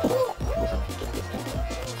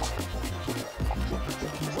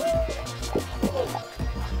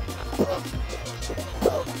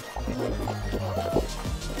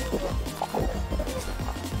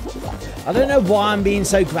 I don't know why I'm being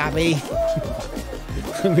so grabby.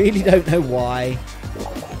 I really don't know why.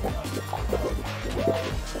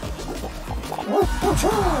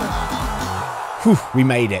 Whew, we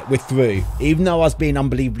made it. We're through. Even though I was being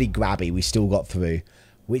unbelievably grabby, we still got through,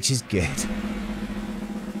 which is good.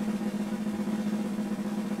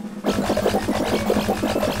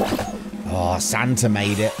 Oh, Santa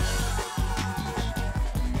made it.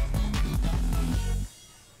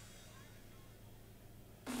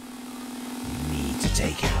 We need to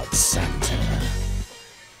take out Santa.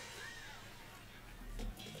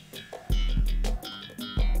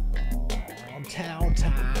 Oh, tail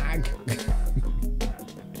tag.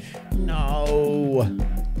 No.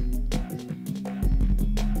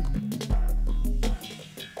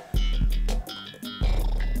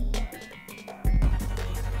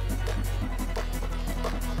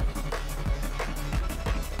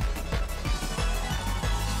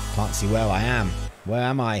 Can't see where I am. Where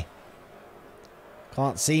am I?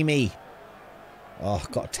 Can't see me. Oh,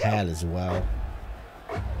 I've got a tail as well.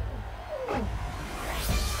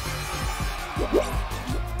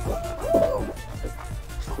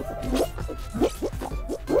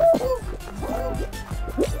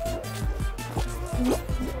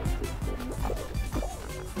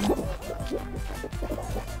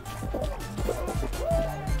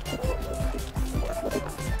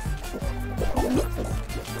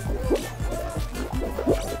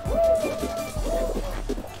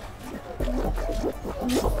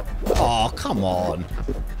 Oh, come on.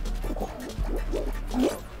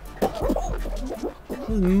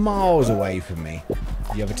 Miles away from me.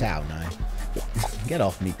 You have a towel now. Get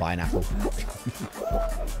off me, pineapple.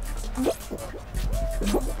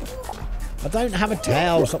 I don't have a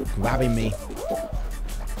tail. Stop grabbing me.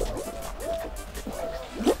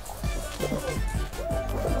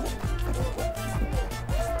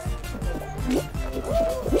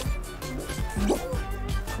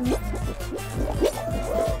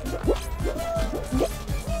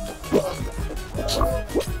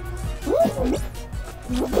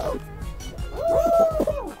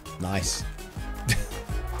 Nice.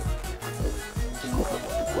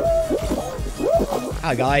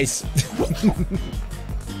 Hi, guys.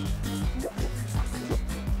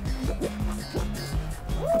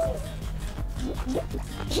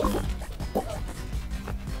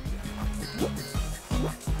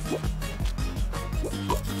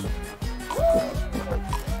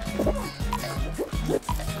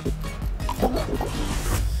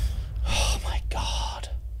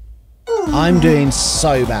 I'm doing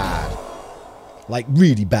so bad. Like,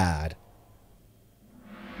 really bad.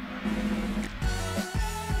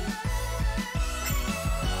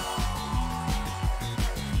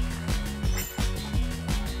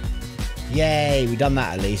 Yay, we've done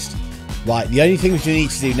that at least. Right, the only thing we need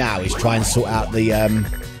to do now is try and sort out the,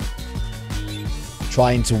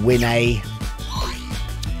 trying to win a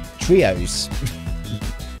trios.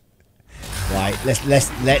 Right,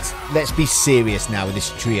 let's be serious now with this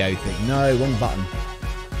trio thing. No, wrong button.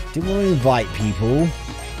 Didn't want to invite people.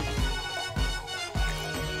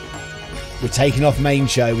 We're taking off main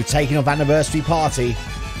show. We're taking off anniversary party.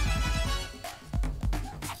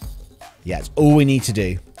 Yeah, it's all we need to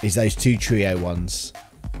do is those two trio ones.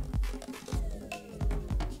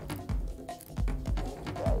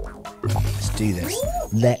 Let's do this.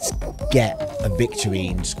 Let's get a victory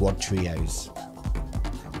in squad trios.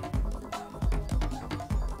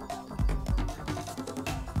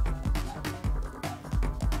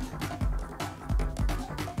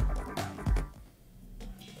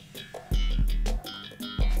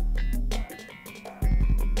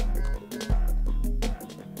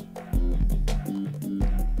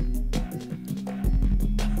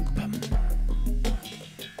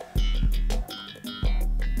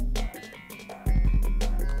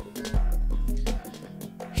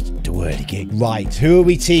 Right, who are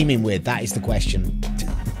we teaming with? That is the question.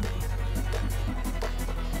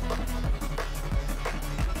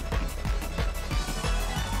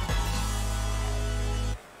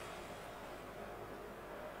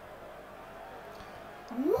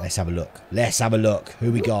 Let's have a look. Let's have a look.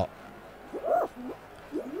 Who we got?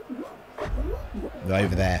 We're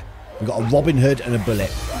over there. We've got a Robin Hood and a Bullet.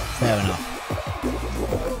 Fair enough.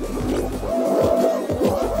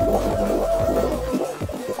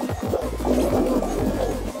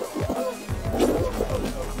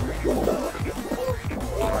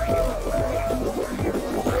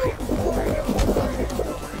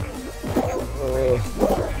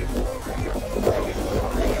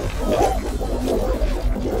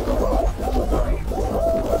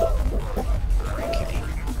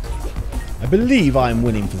 I believe I'm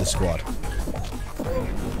winning for the squad.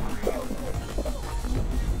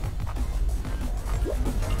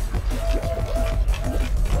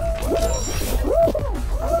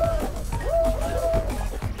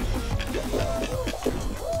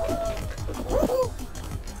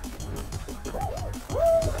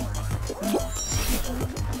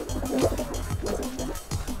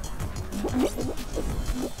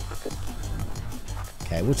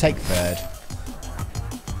 Okay, we'll take third.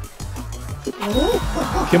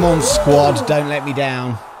 Come on, squad, don't let me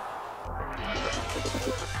down.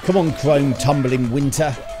 Come on, Chrome Tumbling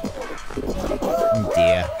Winter. Oh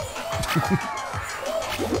dear.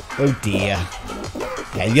 Oh dear.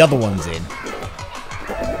 Okay, the other one's in.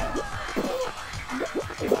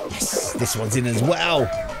 Yes, this one's in as well.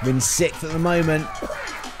 We're in 6th at the moment.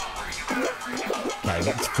 Okay,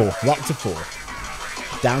 we're up to 4th. We're up to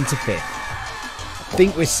 4th. Down to 5th. I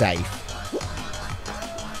think we're safe.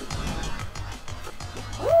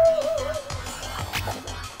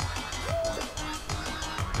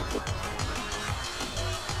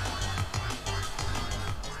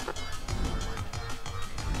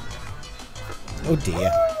 Oh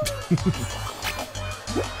dear.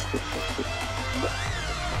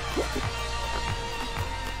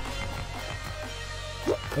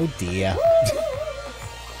 Oh dear.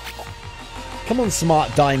 Come on,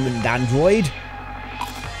 smart diamond android.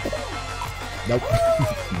 Nope.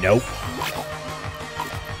 Nope.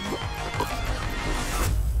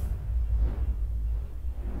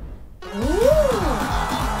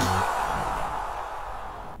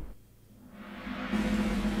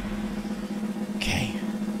 Okay.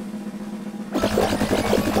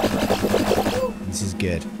 This is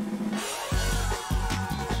good.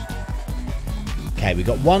 Okay, we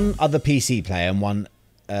got one other PC player and one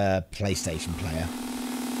PlayStation player.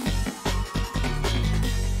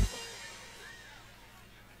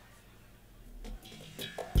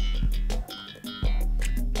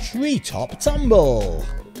 Treetop tumble.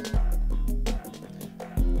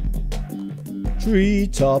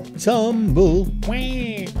 Treetop tumble.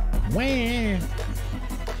 Wah, wah.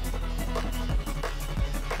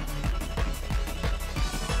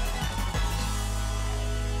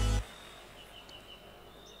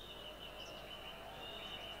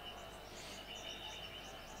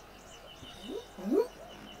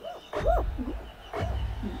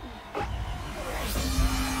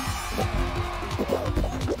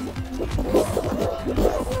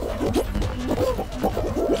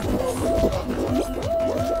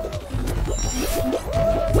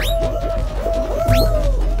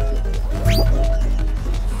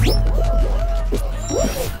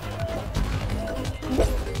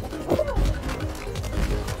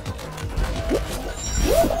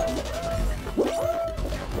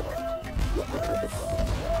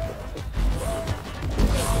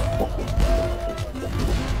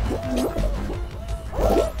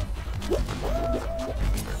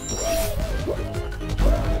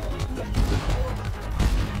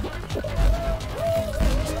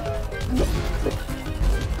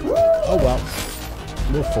 Oh well,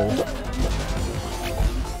 we'll fall.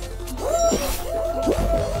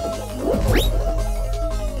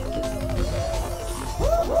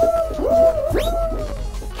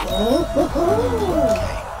 Okay.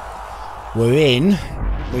 We're in.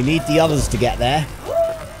 We need the others to get there.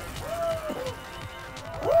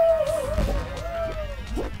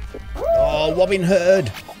 Oh, Robin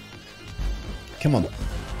Hood. Come on.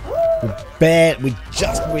 We're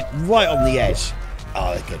right on the edge.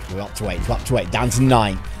 Oh, good. We're up to 8. We're up to 8. Down to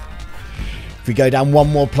 9. If we go down one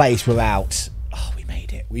more place, we're out. Oh, we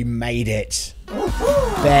made it. We made it.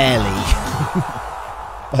 Barely.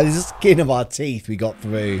 By the skin of our teeth, we got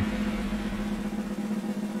through.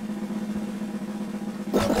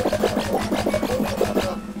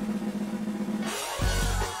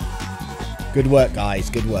 Good work, guys.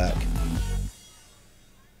 Good work.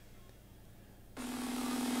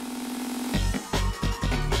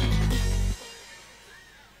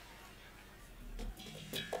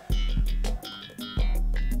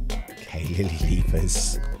 Okay, Lily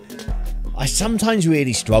Leapers. I sometimes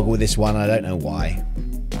really struggle with this one. I don't know why.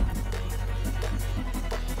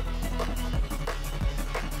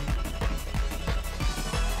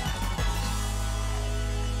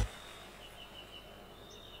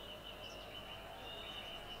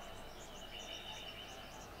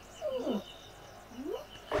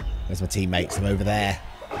 There's my teammates. I'm over there.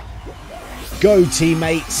 Go,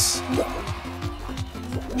 teammates.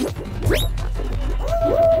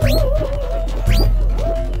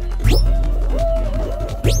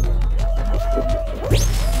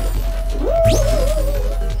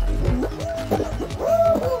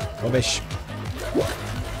 Rubbish.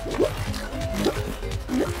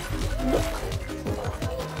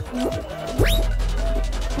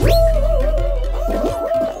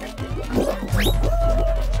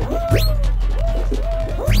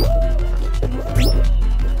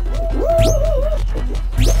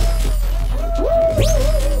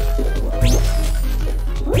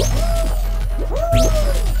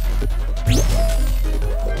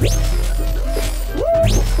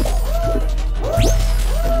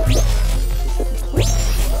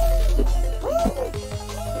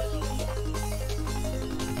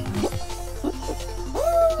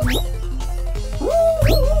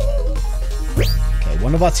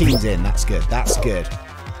 One of our team's in. That's good. That's good.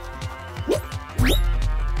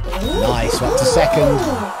 Nice. We're up to second.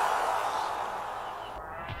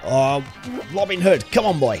 Oh, Robin Hood. Come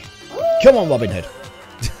on, boy. Come on, Robin Hood.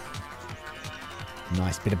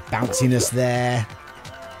 Nice bit of bounciness there.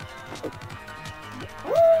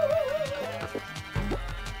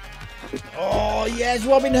 Oh, yes,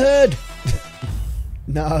 Robin Hood.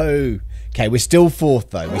 No. Okay, we're still fourth,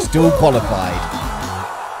 though. We're still qualified.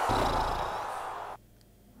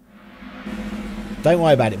 Don't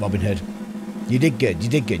worry about it, Robin Hood. You did good. You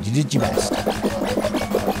did good. You did your best.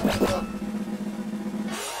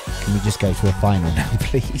 Can we just go to a final now,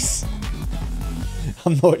 please?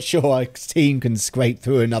 I'm not sure our team can scrape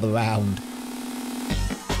through another round.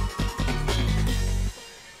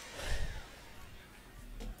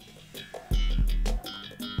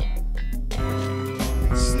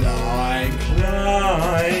 Slime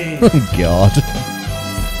climb. Oh, God.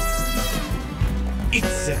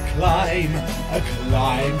 It's a climb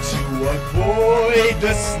to avoid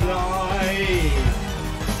the slime.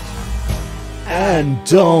 And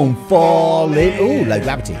don't fall in. Ooh, low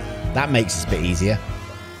gravity. That makes this a bit easier.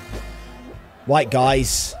 Right,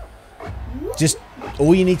 guys. Just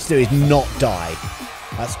all you need to do is not die.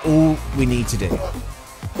 That's all we need to do.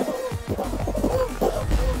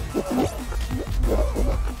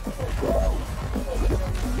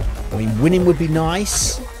 I mean, winning would be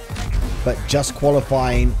nice, but just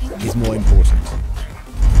qualifying is more important.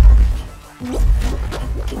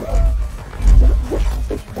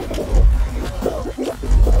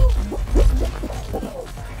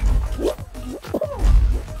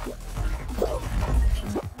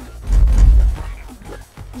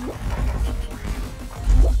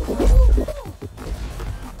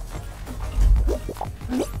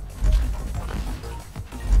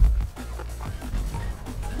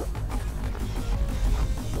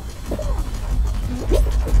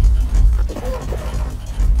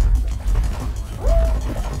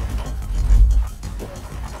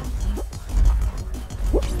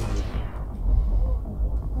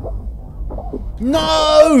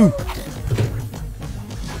 No!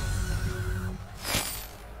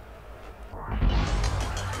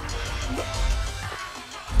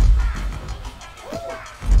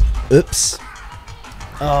 Oops.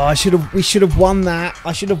 Oh, we should have won that.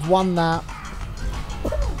 I should have won that.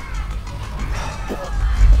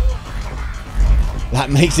 That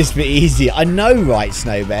makes this a bit easier. I know, right,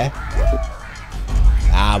 Snow Bear?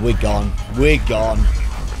 Ah, we're gone. We're gone.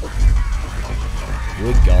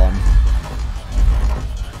 We're gone.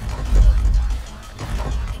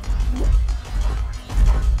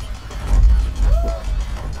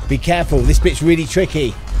 Be careful, this bit's really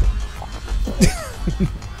tricky.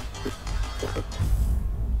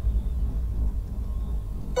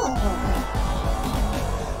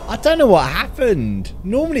 I don't know what happened.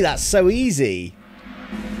 Normally that's so easy.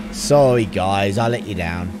 Sorry guys, I let you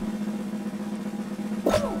down.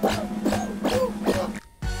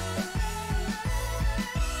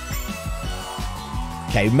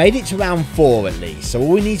 Okay, we made it to round 4 at least. So all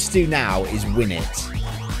we need to do now is win it.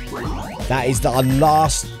 That is our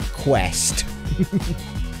last quest.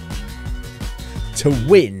 To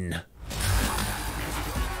win.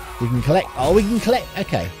 We can collect... Oh, we can collect...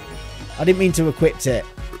 Okay. I didn't mean to equip it.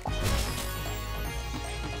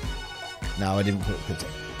 No, I didn't equip it.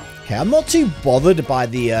 Okay, I'm not too bothered by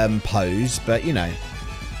the pose, but, you know.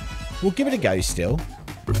 We'll give it a go still.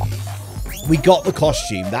 We got the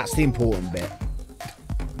costume. That's the important bit.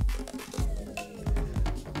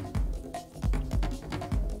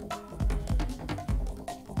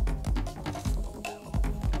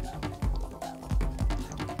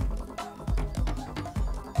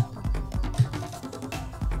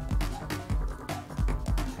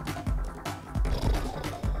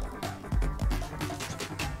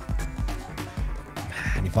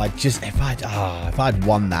 If I'd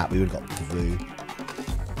won that, we would have got through.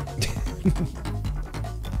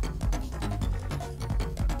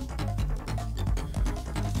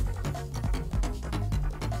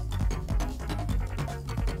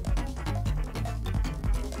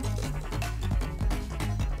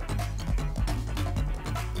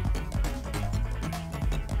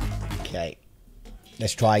 Okay,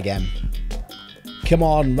 let's try again. Come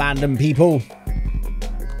on, random people.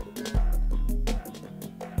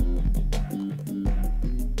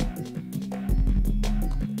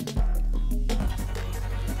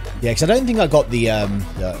 Yeah, because I don't think I got the,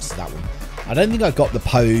 that's that one. I don't think I got the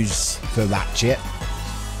pose for Ratchet.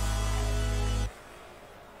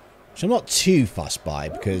 Which I'm not too fussed by,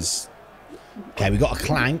 because... Okay, we got a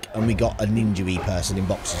Clank, and we got a ninja-y person in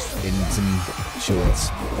boxes, in some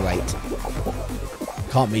shorts. Great.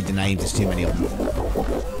 Can't read the names, there's too many of them.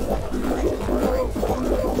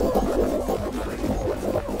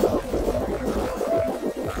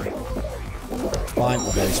 Fine,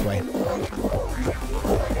 we'll go this way.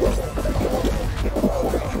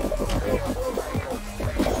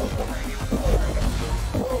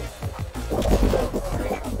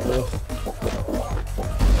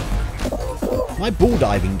 My ball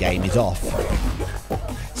diving game is off.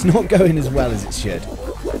 It's not going as well as it should.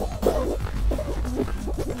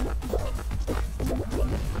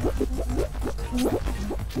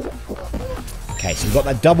 Okay, so we've got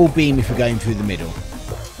that double beam if we're going through the middle.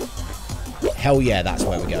 Hell yeah, that's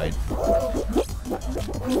where we're going.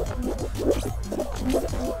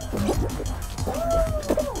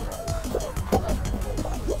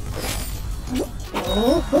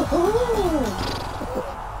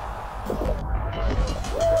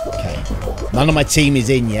 None of my team is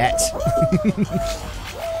in yet.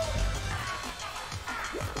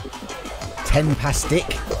 10 past stick.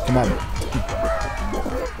 Come on.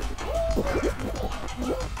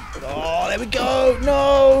 Oh, there we go.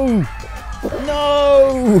 No.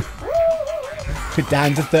 No. We're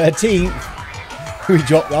down to 13th. We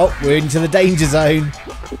dropped. Oh, we're into the danger zone.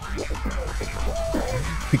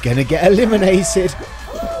 We're going to get eliminated.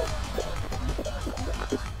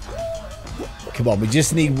 Come on, we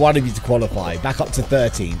just need one of you to qualify. Back up to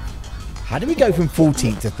 13th. How do we go from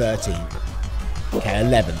 14th to 13th? Okay,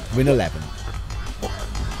 11th. We're in 11th.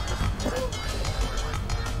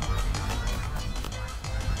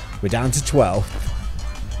 We're down to 12th.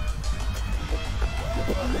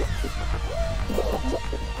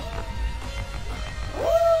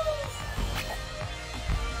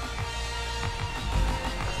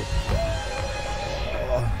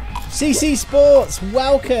 CC Sports,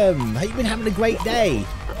 welcome. Hope you've been having a great day.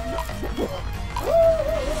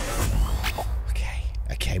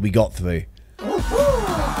 Okay, we got through.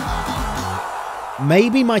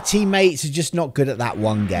 Maybe my teammates are just not good at that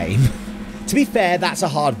one game. To be fair, that's a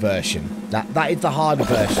hard version. That is the harder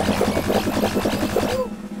version.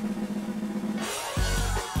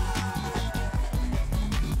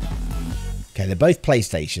 Okay, they're both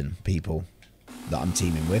PlayStation people that I'm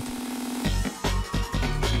teaming with.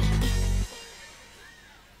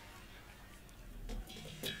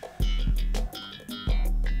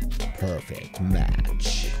 Perfect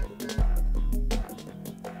match.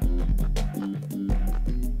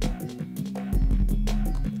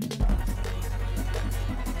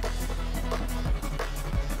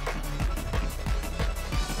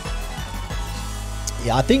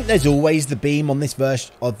 Yeah, I think there's always the beam on this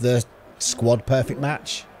version of the squad perfect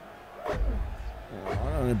match. I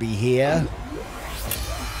don't want to be here.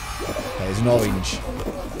 Okay, there's an orange.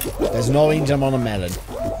 There's an orange, I'm on a melon.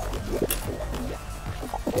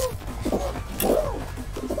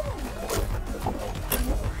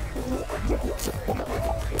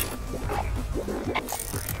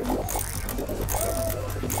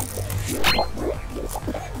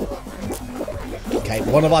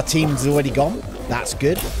 One of our teams is already gone. That's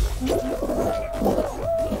good.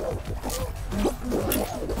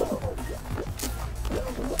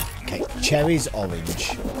 Okay, cherries,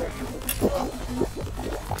 orange.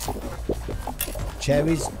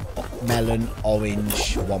 Cherries, melon,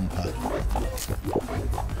 orange, wampa.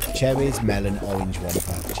 Cherries, melon, orange,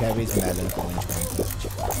 wampa. Cherries, melon, orange, wampa.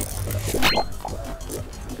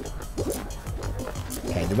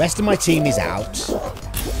 Okay, the rest of my team is out.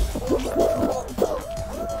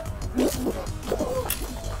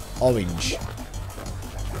 Orange.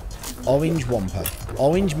 Orange, wampa.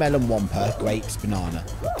 Orange, melon, wampa, grapes, banana.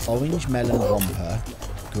 Orange, melon, wampa,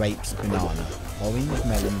 grapes, banana. Orange,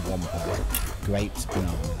 melon, wampa, grapes,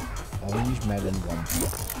 banana. Orange, melon, wampa,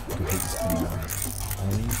 grapes, banana.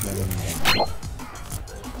 Orange, melon, wampa.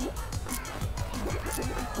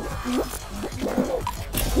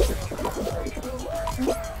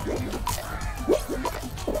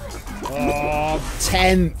 Oh,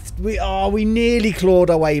 10th. We nearly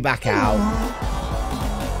clawed our way back out.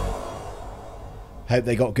 Hope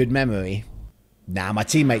they got good memory. Nah, my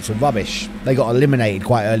teammates were rubbish. They got eliminated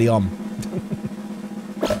quite early on.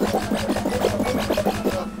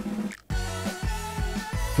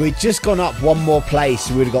 If we'd just gone up one more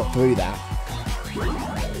place, we would have got through that.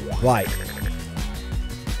 Right.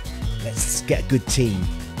 Let's get a good team.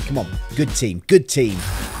 Come on, good team, good team.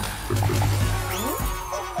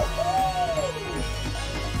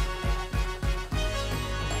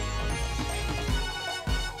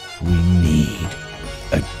 We need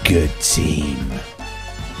a good team.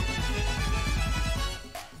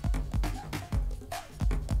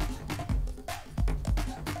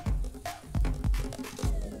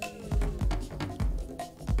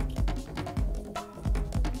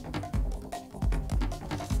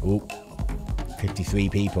 Oh, 53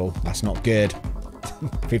 people. That's not good.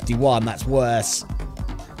 51, that's worse.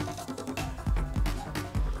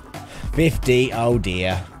 50, oh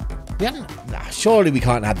dear. We haven't, surely we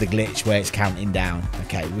can't have the glitch where it's counting down.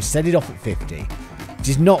 Okay, we set it off at 50, which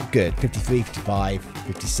is not good. 53, 55,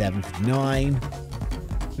 57, 59.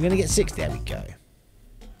 We're going to get 60. There we go.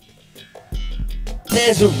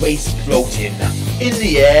 There's a race floating in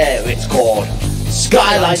the air, it's called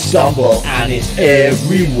Skyline Stumble, and it's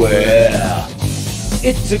everywhere.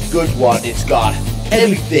 It's a good one, it's got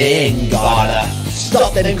everything. Gotta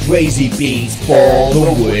stop them crazy beats for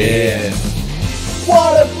the win.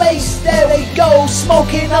 What a race, there they go,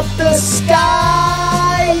 smoking up the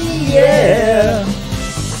sky, yeah.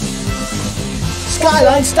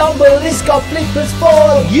 Skyline Stumble, it's got blippers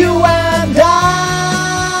for you and I.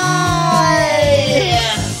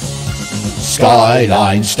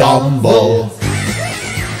 Skyline Stumble.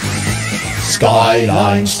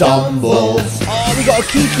 Skyline Stumble. Oh, we got a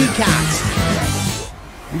Kiki cat.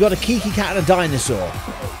 We got a Kiki cat and a dinosaur.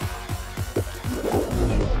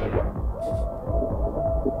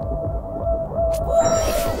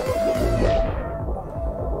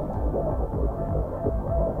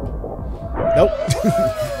 Nope.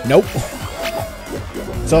 Nope.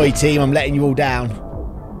 Sorry, team, I'm letting you all down.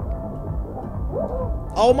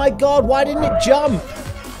 Oh my god, why didn't it jump?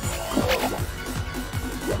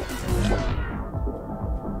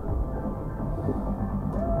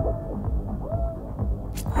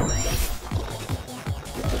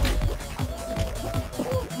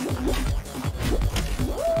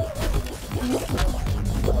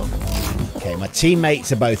 Okay, my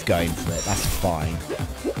teammates are both going for it. That's fine.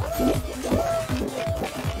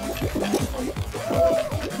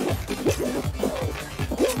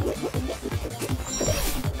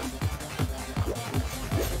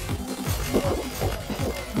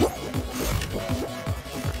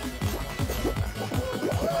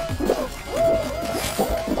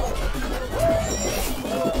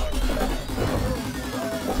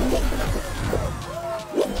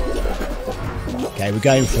 Okay, we're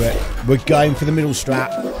going for it. We're going for the middle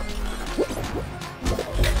strap.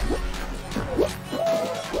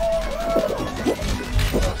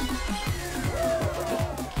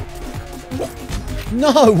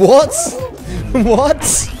 No, what? What?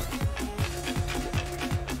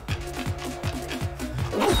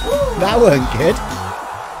 That weren't good.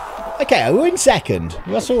 Okay, we're in second.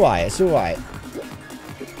 That's alright, it's alright.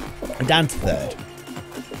 I'm down to third.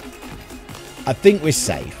 I think we're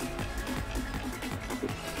safe.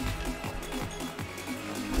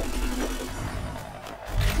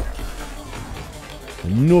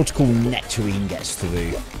 Nautical Nectarine gets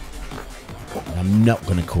through. And I'm not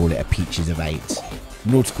going to call it a Peaches of 8.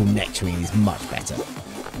 Nautical Nectarine is much better.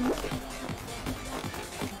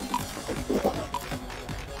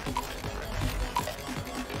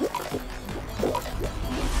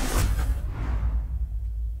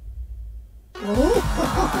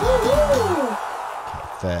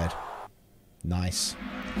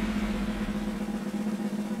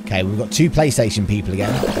 Okay, we've got 2 PlayStation people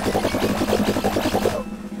again.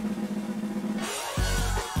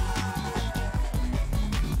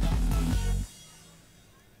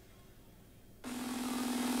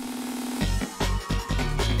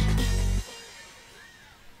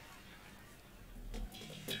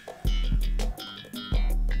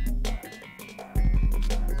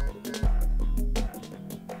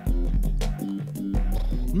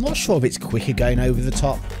 I'm not sure if it's quicker going over the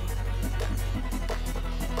top.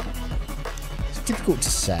 It's difficult to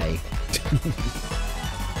say.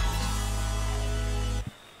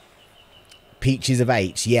 Peaches of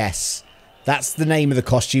 8, yes. That's the name of the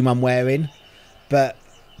costume I'm wearing. But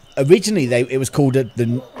originally it was called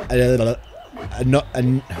originally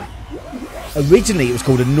it was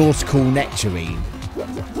called a Nautical Nectarine.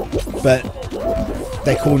 But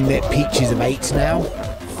they're calling it Peaches of 8 now.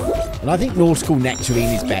 And I think Nautical Nectarine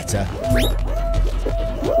is better.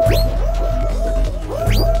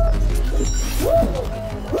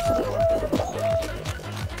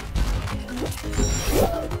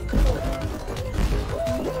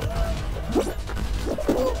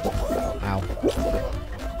 Ow.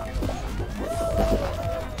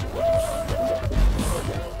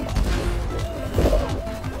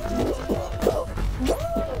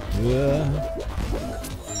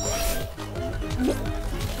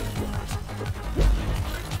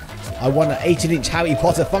 I won an 18-inch Harry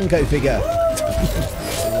Potter Funko figure.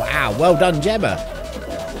 Wow, well done, Gemma.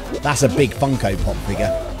 That's a big Funko Pop figure.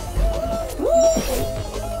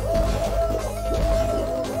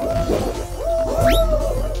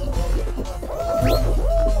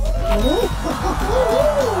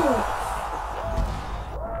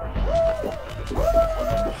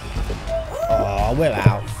 Oh, we're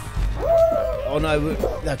out. Oh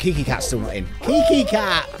no, Kiki Cat's still not in. Kiki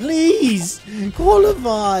Cat, please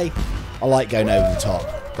qualify. I like going over the top.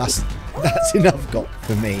 That's enough got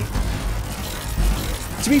for me.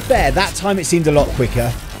 To be fair, that time it seemed a lot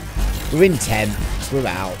quicker. We're in 10th. We're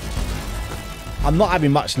out. I'm not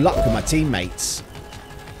having much luck with my teammates.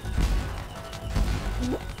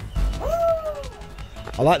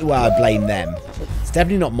 I like the way I blame them. It's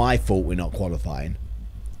definitely not my fault we're not qualifying.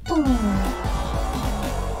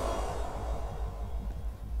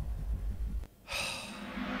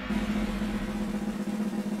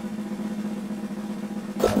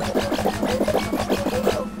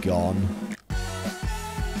 Gone.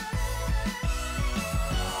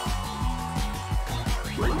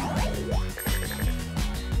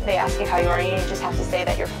 They ask you how you are, and you just have to say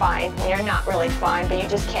that you're fine. And you're not really fine, but you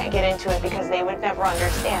just can't get into it because they would never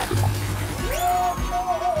understand.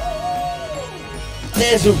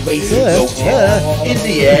 There's a razor in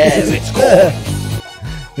the air. It's cool.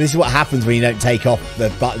 This is what happens when you don't take off the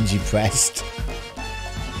buttons you pressed.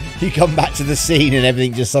 You come back to the scene and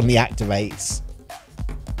everything just suddenly activates.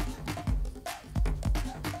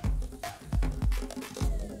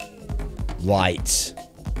 Right.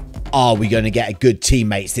 Are we going to get a good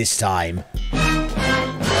teammates this time?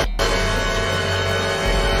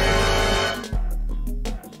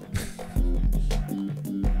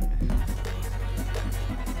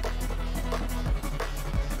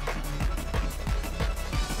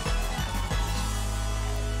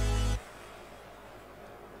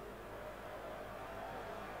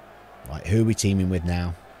 Right, who are we teaming with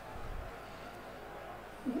now?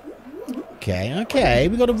 Okay,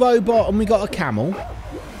 we got a robot and we got a camel.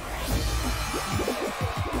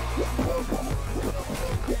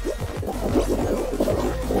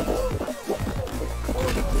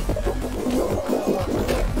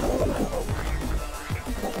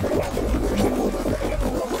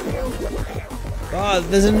 Oh,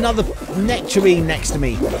 there's another nectarine next to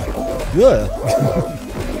me. Ugh.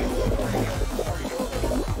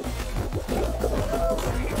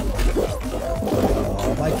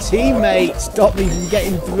 Oh, my teammate stopped me from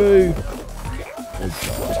getting through. Oh,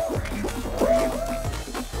 God.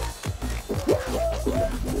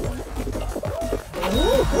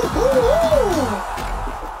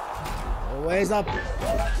 Where's up?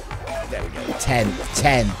 There we go.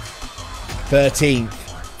 10th, 13th.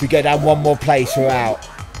 If we go down one more place, we're out.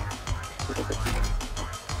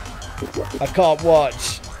 I can't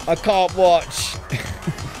watch. I can't watch.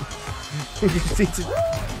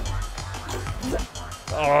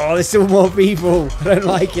 Oh, there's still more people. I don't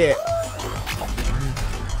like it.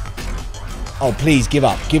 Oh, please, give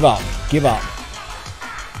up. Give up. Give up.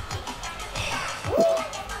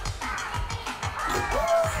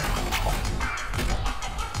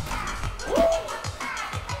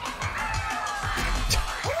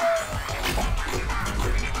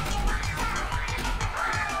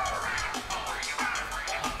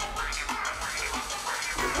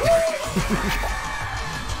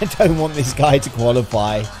 I don't want this guy to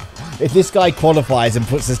qualify. If this guy qualifies and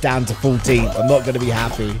puts us down to 14th, I'm not going to be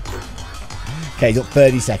happy. Okay, got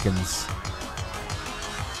 30 seconds.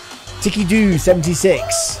 Tiki Doo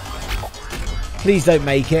 76. Please don't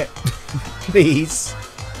make it. Please.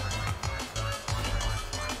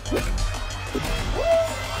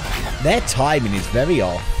 Their timing is very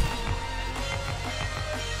off.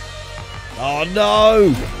 Oh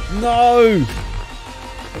no! No!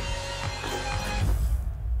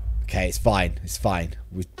 Okay, it's fine. It's fine.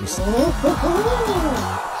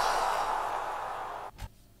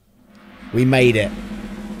 We made it.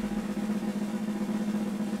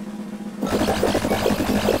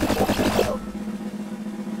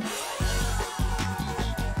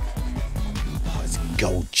 Oh, it's a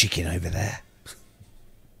gold chicken over there.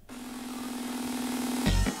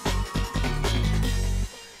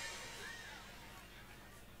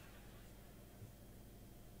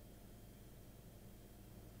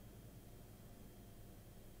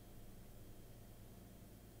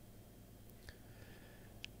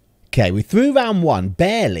 Okay, we threw round 1,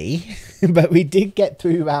 barely, but we did get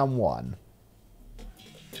through round 1.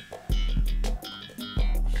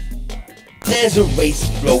 There's a race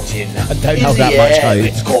floating. I don't have that much hope.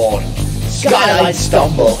 It's called Skyline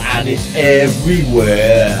Stumble and it's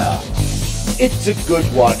everywhere. It's a good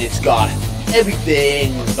one. It's got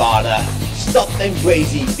everything. Gotta stop them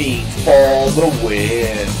crazy beats for the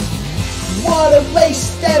win. What a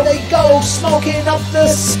race. There they go, smoking up the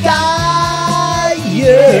sky.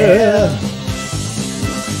 Yeah.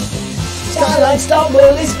 Skyline Stumble,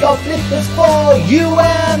 it's got flippers for you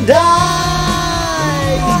and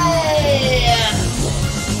I. Yeah.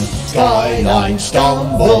 Skyline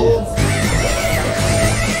Stumble.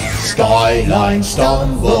 Skyline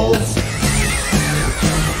Stumble.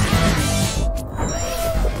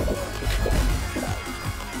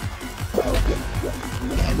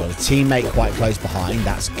 Okay, got a teammate quite close behind.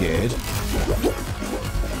 That's good.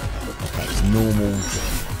 Okay, it's normal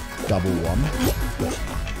double one.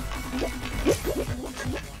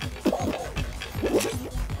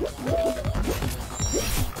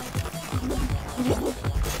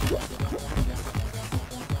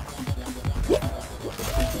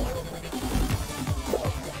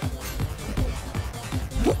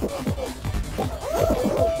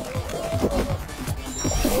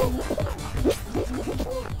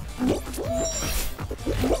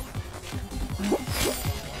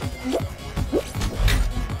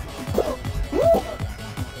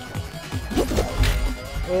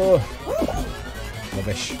 Oh,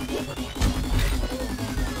 rubbish.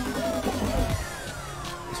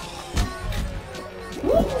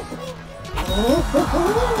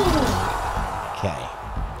 Okay.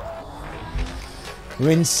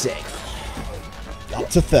 We're in 6th. Up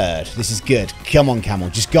to 3rd. This is good. Come on, Camel.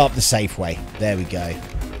 Just go up the safe way. There we go.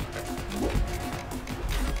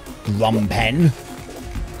 Grumpen.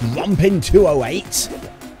 Grumpen 208.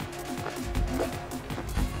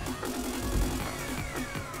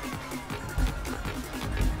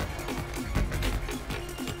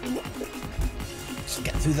 Just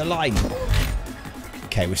get through the line.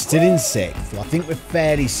 Okay, we're still in 6th. I think we're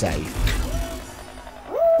fairly safe.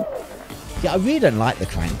 Yeah, I really don't like the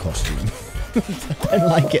clank costume. I don't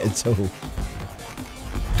like it at all.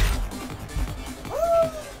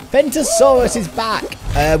 Fentosaurus is back.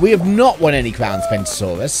 We have not won any crowns,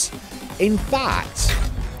 Fentosaurus. In fact,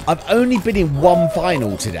 I've only been in 1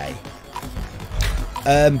 final today.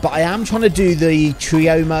 But I am trying to do the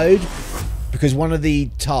trio mode because one of the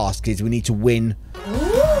tasks is we need to win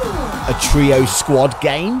a trio squad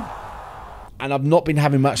game. And I've not been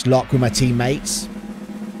having much luck with my teammates.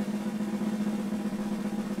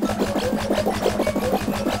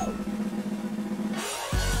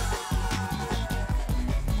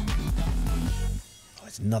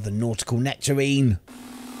 Another Nautical Nectarine.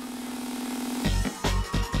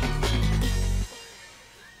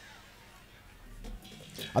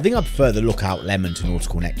 I think I prefer the Lookout Lemon to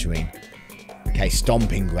Nautical Nectarine. Okay,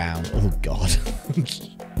 Stomping Ground. Oh, God.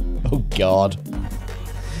 Oh, God.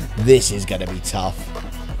 This is going to be tough.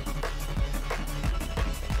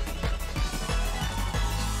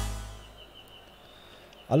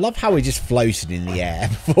 I love how we're just floating in the air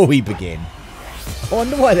before we begin. I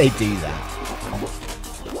wonder why they do that.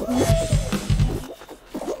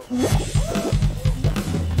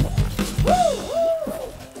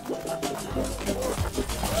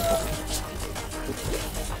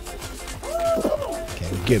 Okay,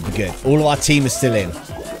 we're good, we're good. All of our team is still in.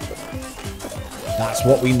 That's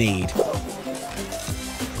what we need.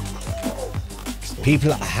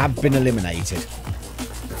 People have been eliminated.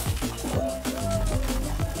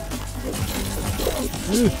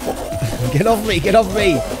 Get off me, get off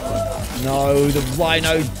me. No, the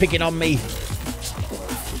rhino's picking on me.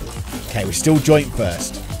 Okay, we're still joint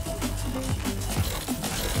first.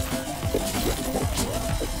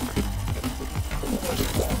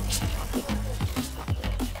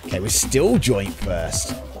 Okay, we're still joint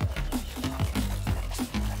first.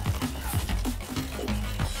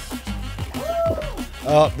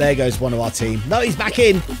 Oh, there goes one of our team. No, he's back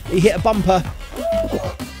in. He hit a bumper.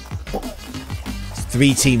 It's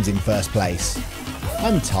 3 teams in first place.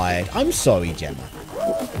 I'm tired. I'm sorry, Gemma.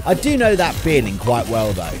 I do know that feeling quite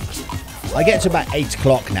well, though. I get to about 8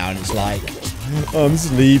 o'clock now and it's like, I'm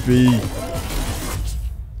sleepy.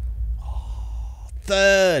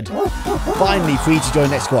 3rd. Finally free to join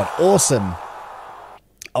next squad. Awesome.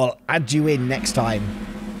 I'll add you in next time.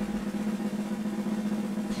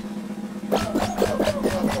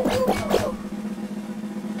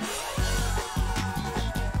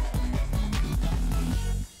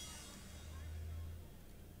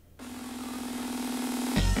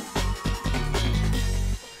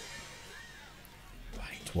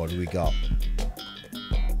 What do we got?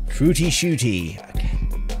 Fruity shooty. Okay.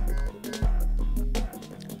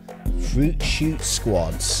 Fruit shoot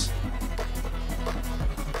squads.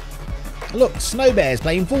 Look, Snow Bear's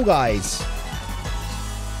playing Fall Guys.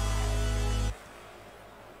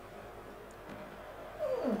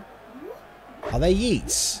 Are they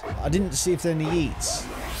yeets? I didn't see if there are any yeets.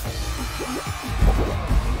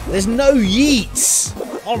 There's no yeets!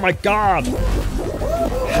 Oh my god!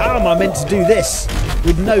 How am I meant to do this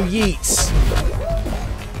with no yeets?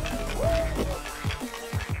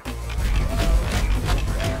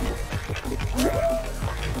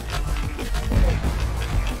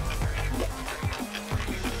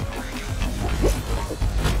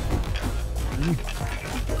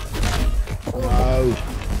 No.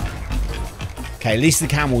 Okay, at least the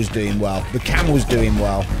camel's doing well. The camel's doing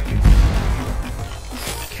well.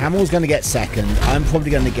 Camel's going to get second. I'm probably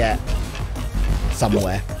going to get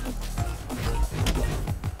somewhere.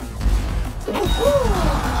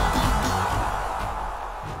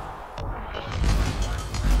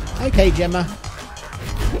 Okay, Gemma.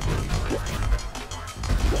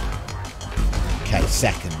 Okay,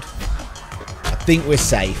 second. I think we're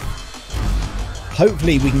safe.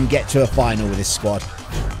 Hopefully we can get to a final with this squad.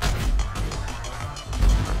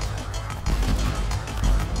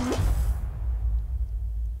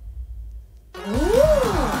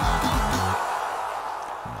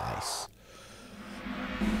 Nice.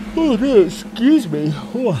 Oh no, excuse me.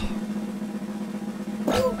 Oh.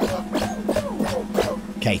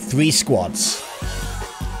 Okay, 3 squads.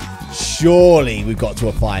 Surely we've got to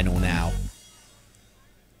a final now.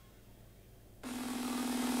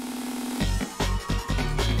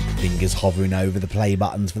 Fingers hovering over the play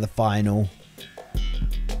buttons for the final.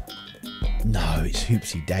 No, it's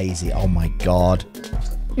Hoopsie Daisy. Oh my god.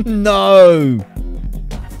 No!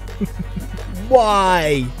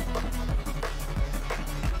 Why?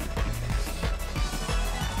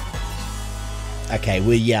 Okay,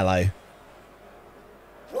 we're yellow.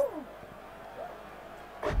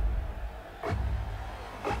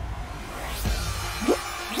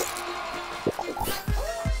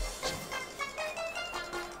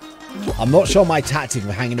 I'm not sure my tactic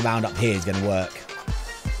of hanging around up here is going to work.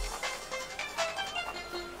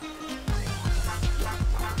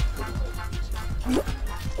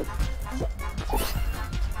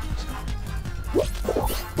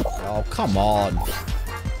 Oh, come on.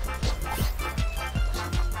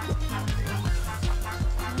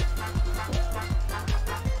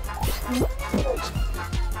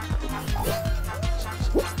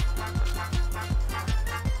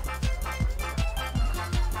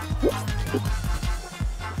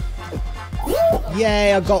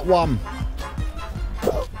 Yay, I got one.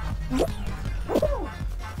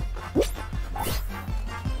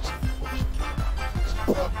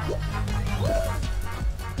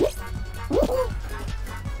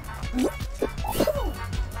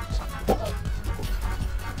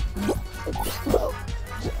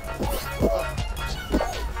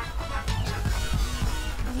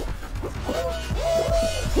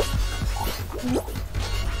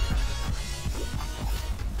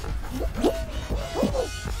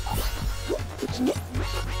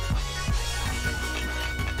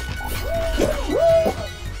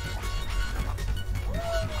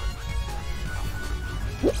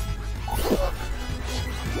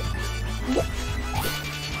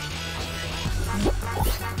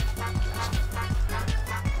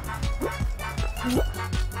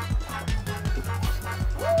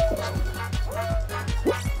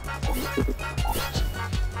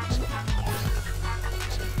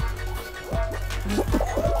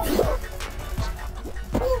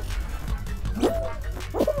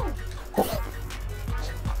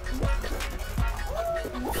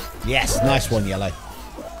 Yes, nice one, yellow.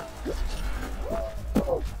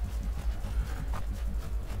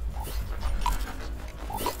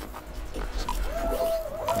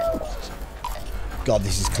 God,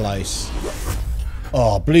 this is close.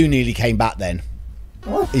 Oh, blue nearly came back then.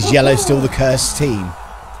 Is yellow still the cursed team?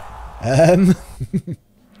 I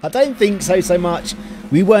don't think so much.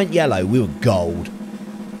 We weren't yellow, we were gold.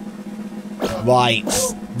 Right,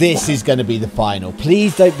 this is going to be the final.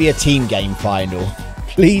 Please don't be a team game final.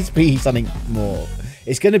 Please be something more.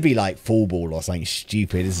 It's going to be like full ball or something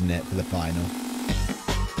stupid, isn't it, for the final?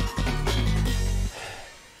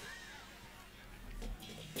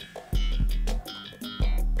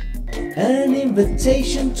 An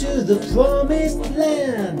invitation to the promised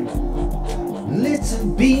land.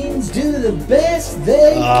 Little beans do the best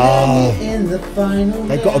they can. You're in the final.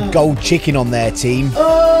 They've got a gold chicken on their team.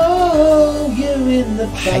 Oh, you're in the I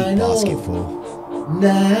hate final. basketball.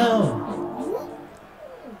 Now.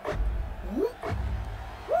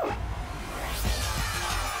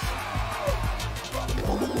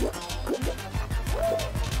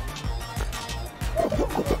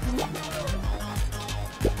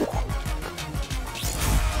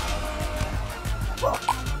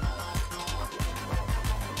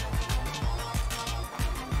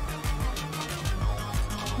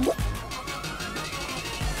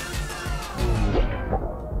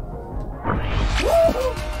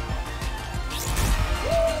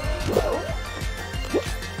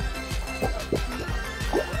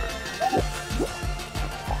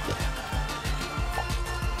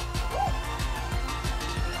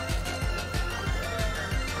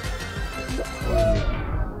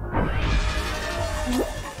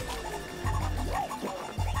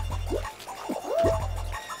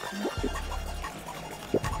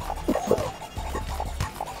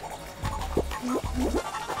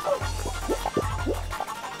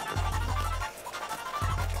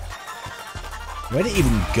 Where did it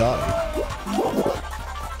even go?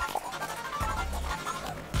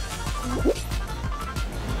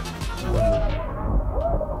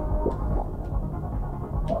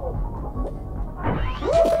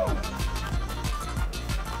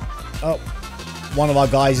 Oh, one of our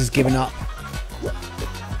guys has given up.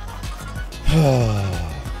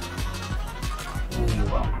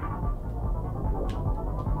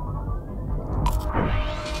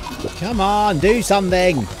 Come on, do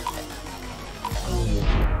something.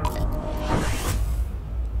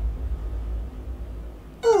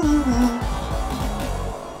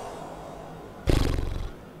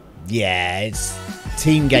 Yeah, it's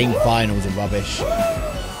team game finals are rubbish.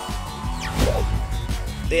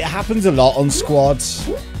 It happens a lot on squads.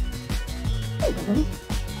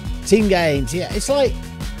 Team games, yeah, it's like...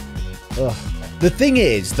 Ugh. The thing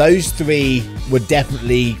is, those three were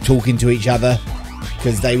definitely talking to each other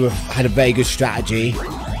because they had a very good strategy.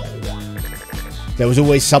 There was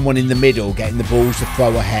always someone in the middle getting the balls to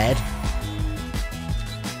throw ahead.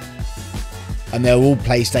 And they're all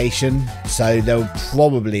PlayStation, so they're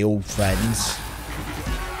probably all friends.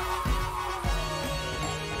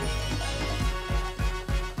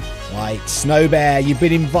 Right, Snow Bear, you've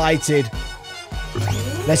been invited.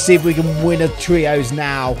 Let's see if we can win a trios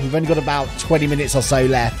now. We've only got about 20 minutes or so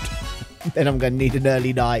left. Then I'm going to need an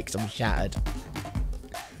early night because I'm shattered.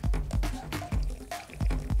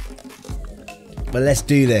 But let's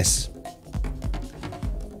do this.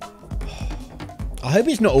 I hope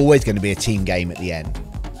it's not always going to be a team game at the end.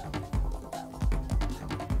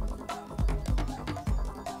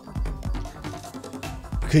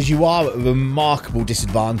 Because you are at a remarkable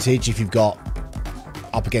disadvantage if you've got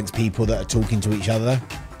up against people that are talking to each other.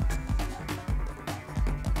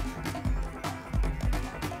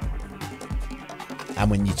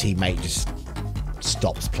 And when your teammate just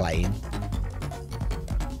stops playing.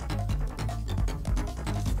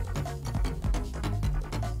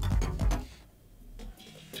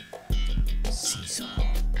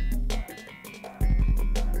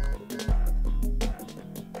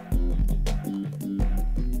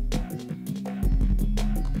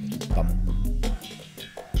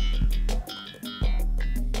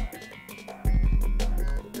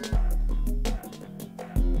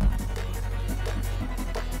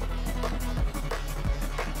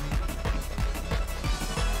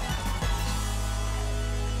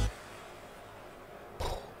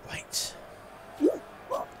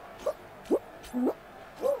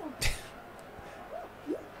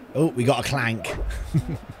 Oh, we got a clank. We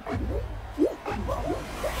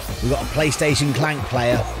got a PlayStation clank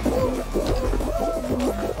player.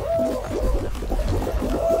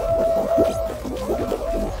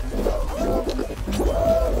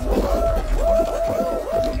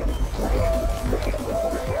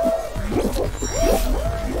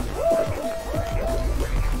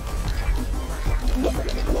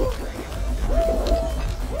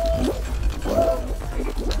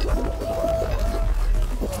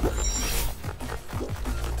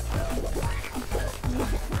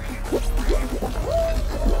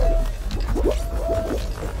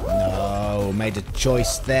 made a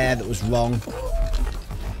choice there that was wrong.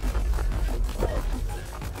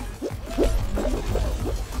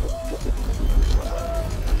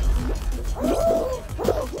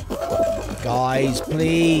 Guys,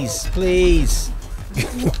 please, please.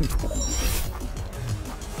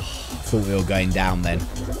 Thought we were going down then.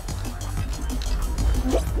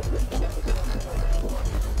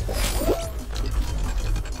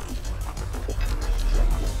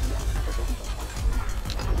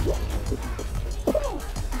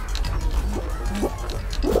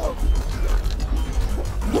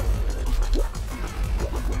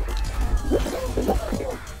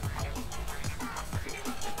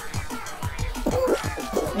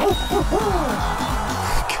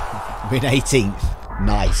 We're in 18th.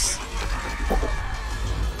 Nice.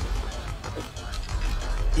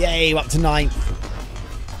 Yay, we're up to 9th.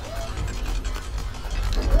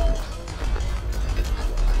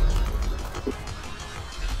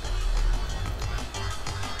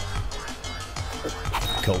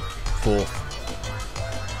 Cool. 4th.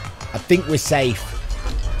 I think we're safe.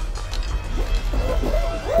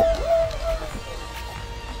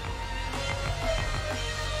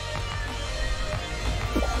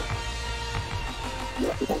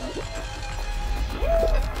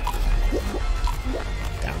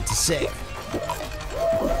 Down to 6th.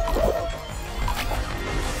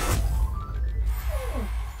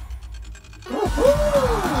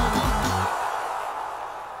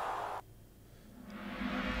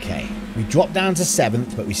 Okay, we dropped down to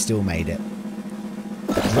 7th, but we still made it.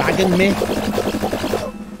 Dragon Myth.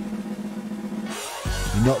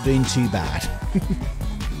 You're not doing too bad.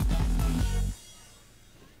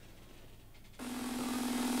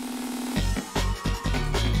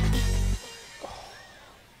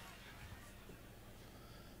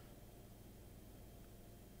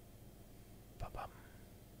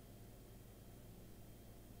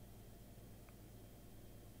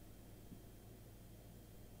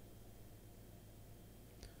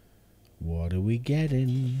 What are we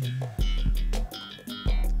getting?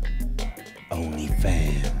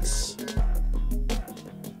 OnlyFans.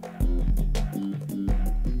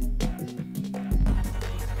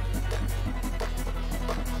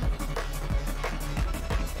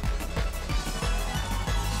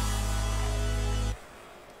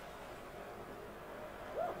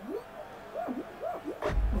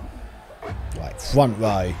 Right, front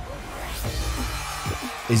row.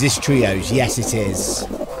 Is this trios? Yes, it is.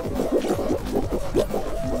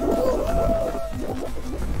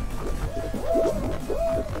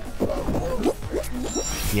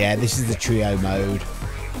 Yeah, this is the trio mode.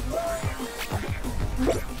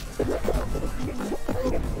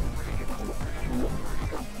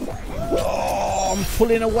 Oh, I'm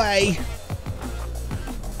pulling away.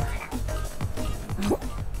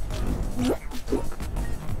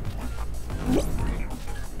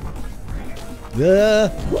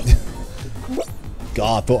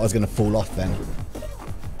 God, I thought I was going to fall off then.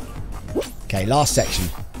 Okay, last section.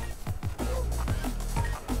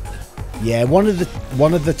 Yeah, one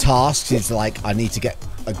of the tasks is like I need to get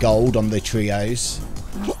a gold on the trios,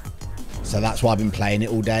 so that's why I've been playing it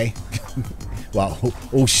all day. Well,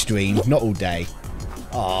 all stream, not all day.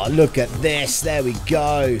 Oh, look at this! There we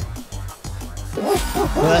go.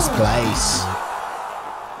 First place.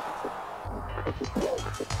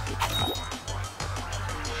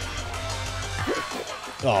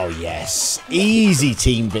 Oh yes, easy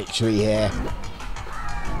team victory here.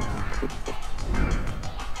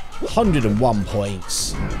 101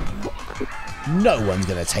 points. No one's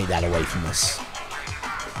going to take that away from us.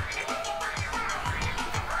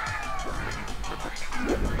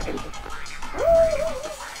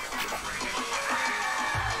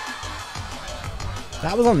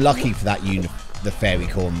 That was unlucky for that the fairy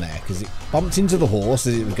corn there, because it bumped into the horse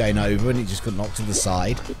as it was going over and it just got knocked to the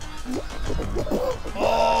side.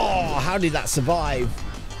 Oh, how did that survive?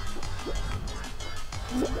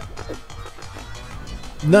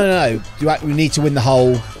 No. We need to win the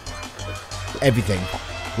whole... everything.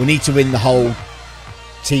 We need to win the whole...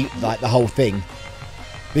 like, the whole thing.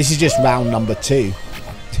 This is just round number 2.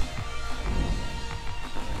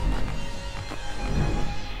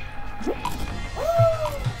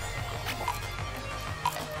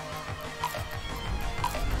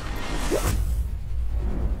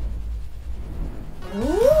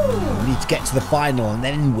 We need to get to the final and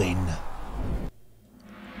then win.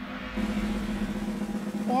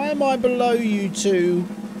 Why am I below you two?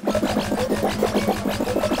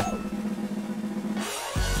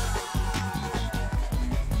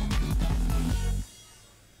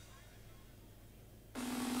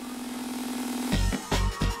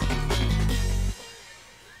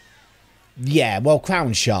 Yeah, well,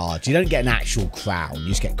 crown shards. You don't get an actual crown. You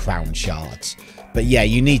just get crown shards. But yeah,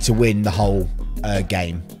 you need to win the whole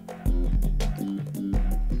game.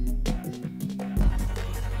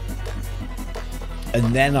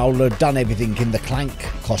 And then I'll have done everything in the Clank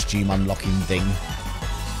costume unlocking thing.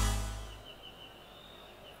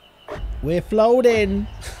 We're floating.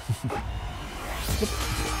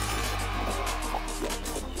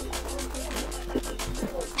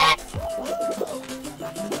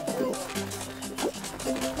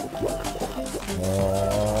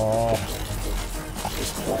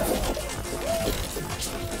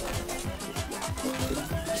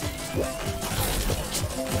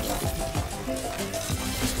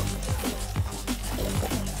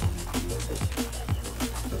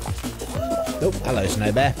 Oh, hello,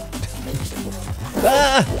 Snow Bear.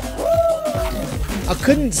 Ah! I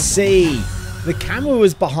couldn't see. The camera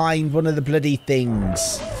was behind one of the bloody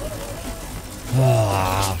things.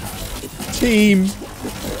 Ah. Team.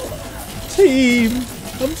 Team.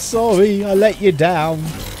 I'm sorry, I let you down.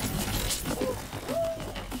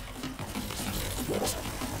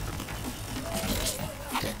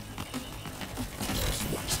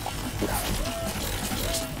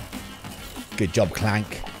 Good job,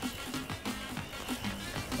 Clank.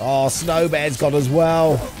 Oh, Snow Bear's got as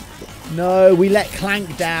well. No, we let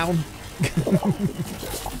Clank down.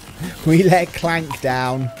 We let Clank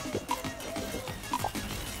down.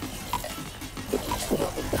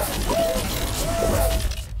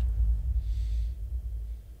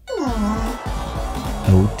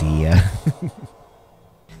 Oh dear.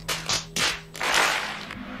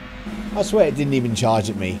 I swear it didn't even charge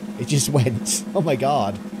at me. It just went. Oh my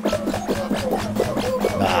god.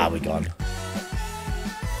 Ah, we're gone.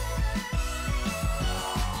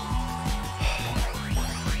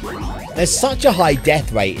 There's such a high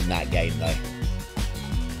death rate in that game, though.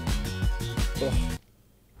 Ugh.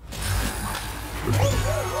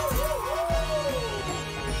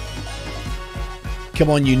 Come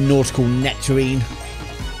on, you Nautical Nectarine.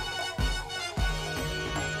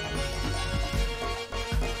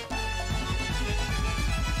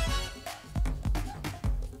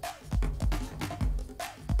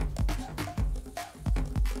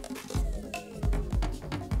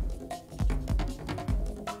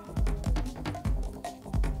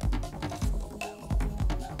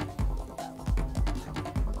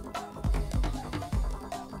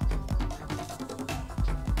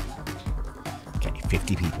 Okay,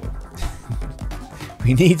 50 people.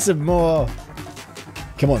 We need some more.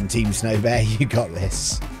 Come on, Team Snow Bear, you got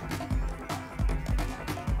this.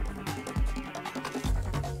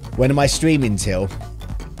 When am I streaming till?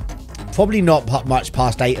 Probably not much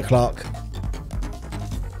past 8 o'clock.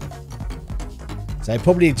 So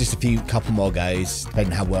probably just a couple more goes,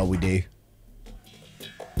 depending how well we do.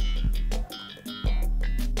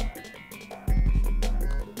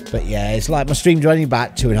 But yeah, it's like my stream's only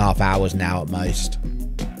about 2.5 hours now at most.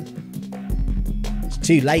 It's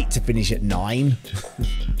too late to finish at 9.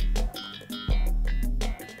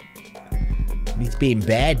 Need to be in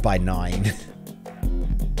bed by 9.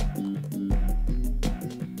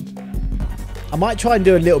 I might try and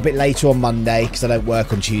do a little bit later on Monday because I don't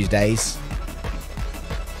work on Tuesdays.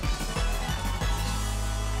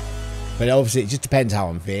 But obviously it just depends how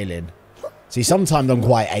I'm feeling. See, sometimes I'm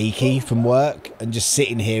quite achy from work and just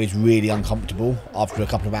sitting here is really uncomfortable after a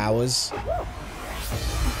couple of hours.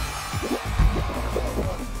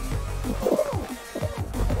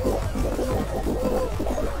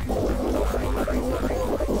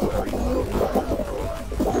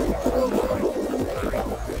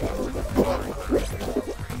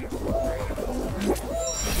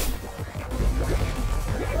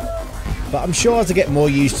 But I'm sure as I get more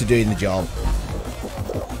used to doing the job,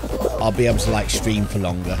 I'll be able to like stream for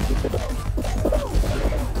longer.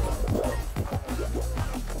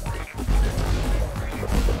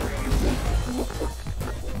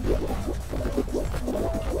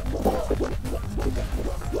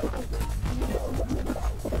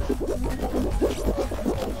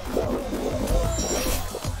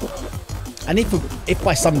 And if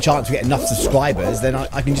by some chance we get enough subscribers, then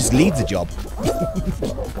I can just leave the job.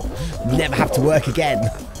 Never have to work again.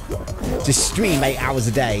 Just stream 8 hours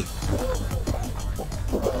a day.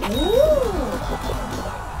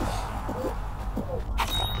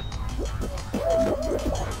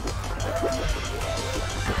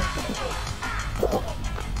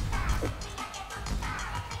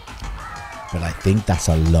 But I think that's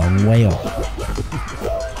a long way off.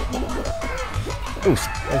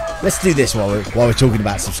 Oh, let's do this while we're talking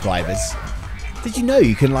about subscribers. Did you know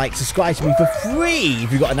you can like subscribe to me for free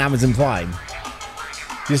if you've got an Amazon Prime?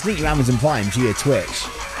 Just link your Amazon Prime to your Twitch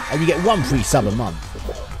and you get 1 free sub a month.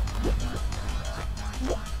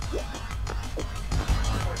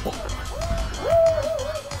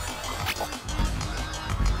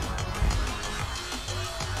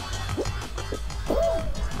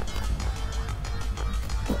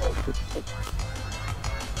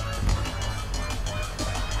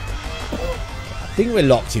 think we're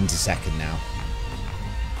locked into second now.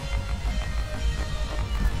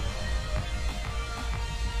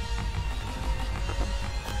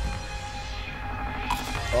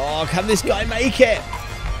 Oh, can this guy make it?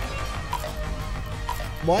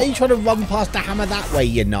 Why are you trying to run past the hammer that way,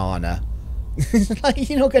 you nana? Like,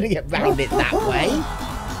 you're not going to get round it that way.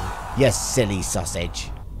 You silly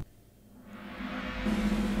sausage.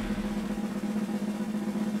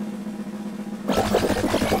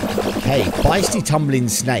 Okay, Feisty Tumbling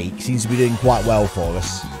Snake seems to be doing quite well for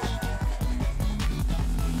us.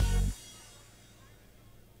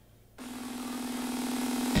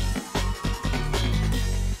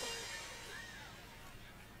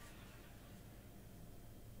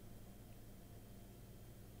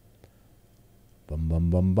 Bum bum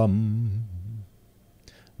bum bum.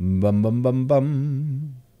 Bum bum bum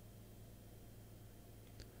bum.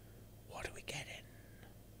 What are we getting?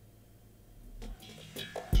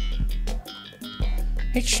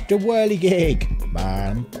 It's the whirligig,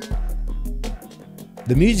 man.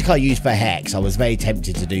 The music I used for Hex, I was very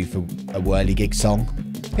tempted to do for a whirligig song.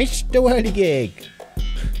 It's the whirligig.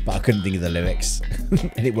 But I couldn't think of the lyrics.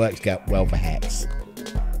 And it worked well for Hex.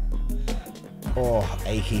 Oh,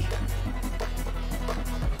 achy.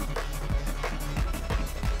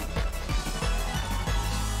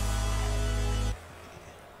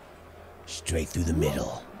 Straight through the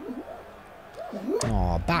middle.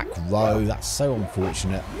 Oh, back row. That's so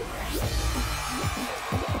unfortunate.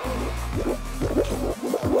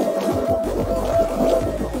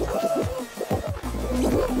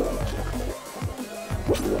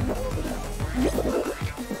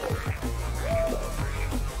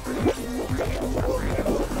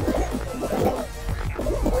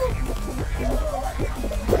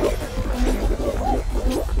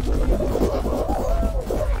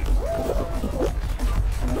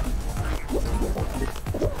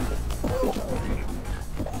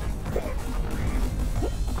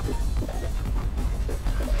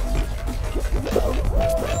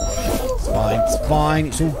 Fine,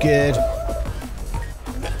 it's all good.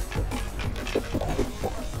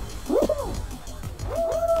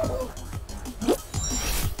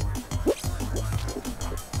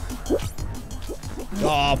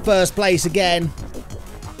 Oh, first place again.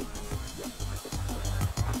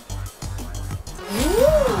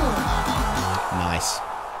 Nice.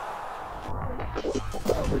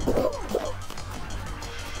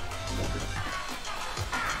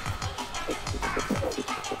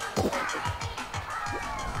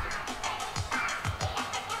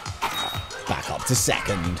 Back up to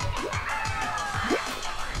second.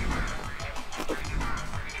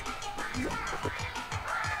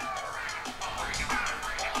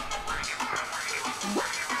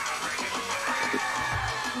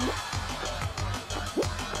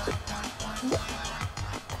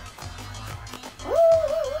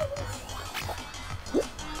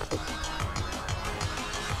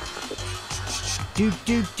 Do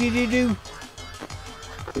do do do do.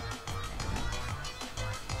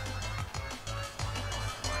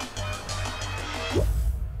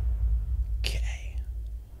 Okay.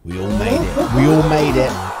 We all made it. We all made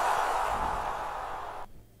it.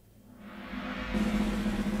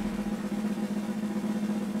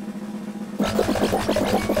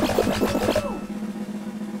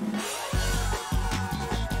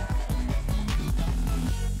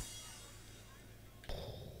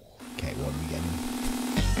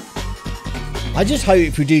 I just hope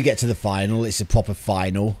if we do get to the final, it's a proper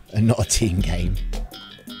final and not a team game.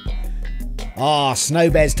 Ah,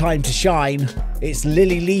 Snowbear's time to shine. It's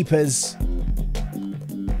Lily Leapers.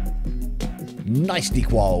 Nicely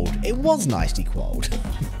qualled. It was nicely qualled.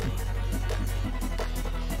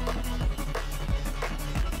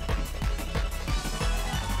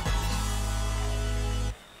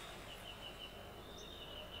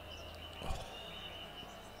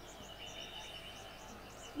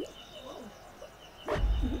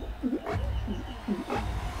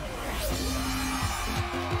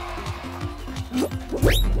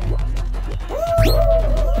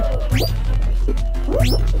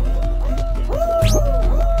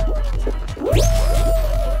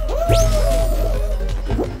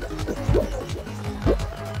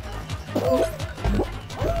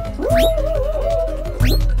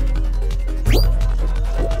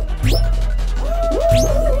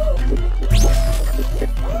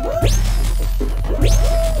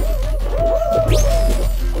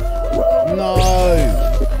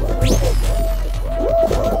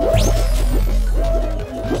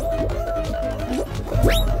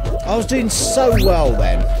 I was doing so well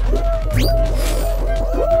then.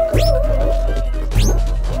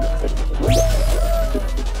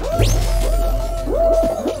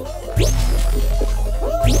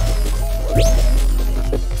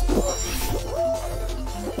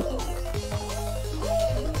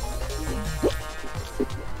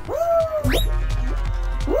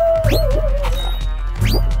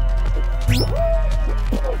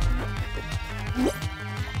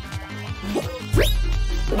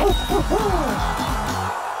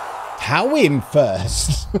 How are we in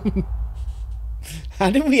first? How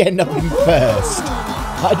did we end up in first?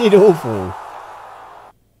 I did awful.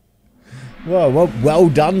 Whoa, well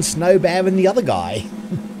done, Snow Bear and the other guy.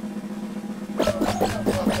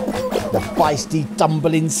 The feisty,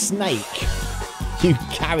 tumbling snake. You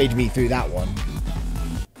carried me through that one.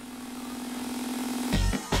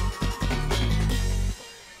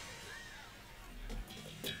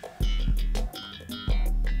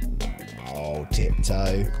 Oh,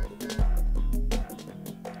 tiptoe.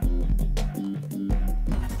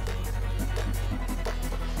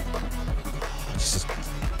 Just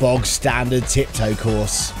a bog standard tiptoe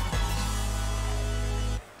course.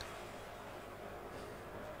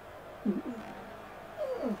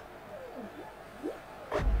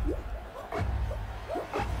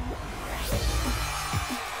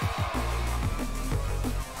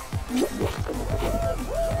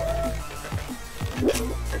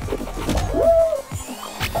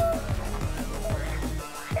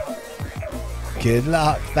 Good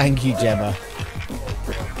luck. Thank you, Gemma.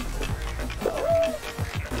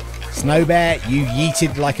 Snow Bear, you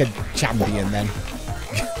yeeted like a champion then.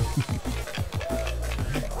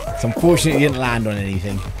 It's unfortunate you didn't land on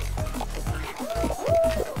anything.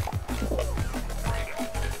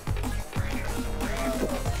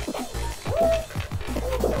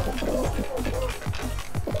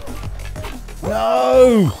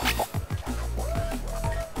 No!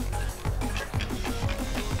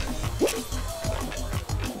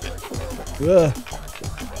 Ugh.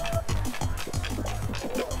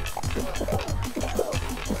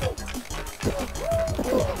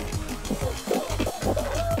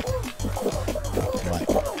 Right.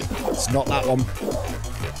 It's not that one.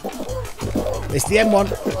 It's the M one.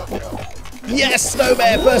 Yes, Snow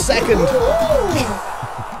Bear per second.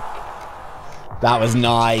 That was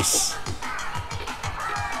nice.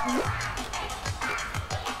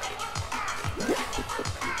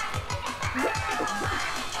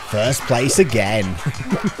 First place again.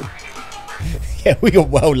 Yeah, we got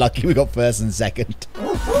well lucky. We got first and second.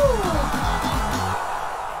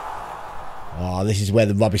 Oh, this is where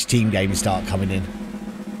the rubbish team games start coming in.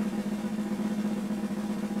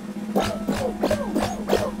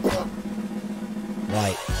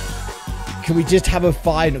 Right. Can we just have a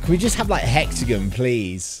final? Can we just have like hexagon,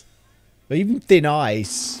 please? Or even thin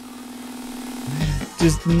ice.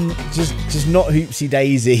 Just not hoopsie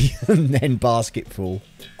daisy and then basketball.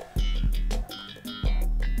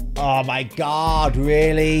 Oh my god,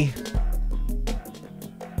 really?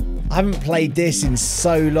 I haven't played this in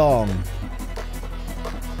so long.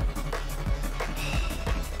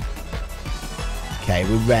 Okay,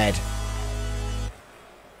 we're red.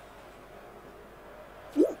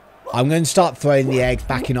 I'm going to start throwing the eggs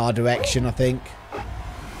back in our direction, I think. I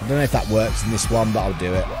don't know if that works in this one, but I'll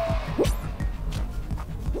do it.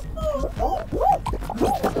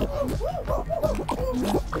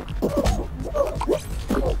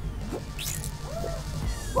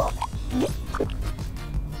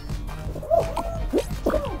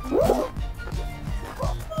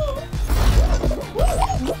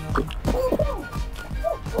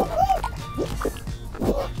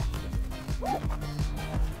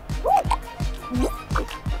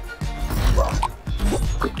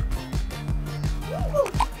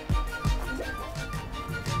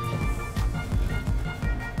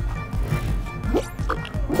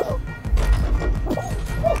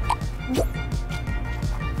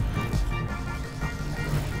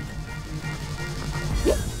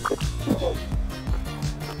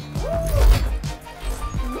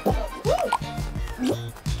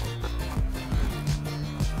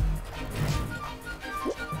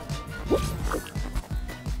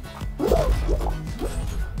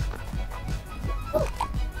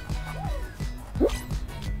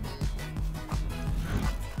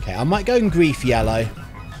 Okay, I might go in grief yellow.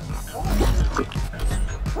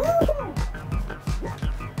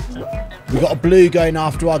 We got a blue going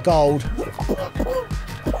after our gold.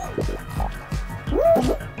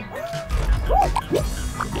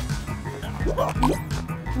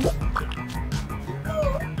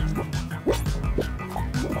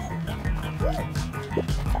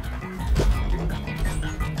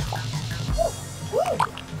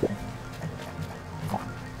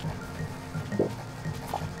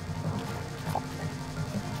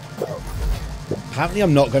 Apparently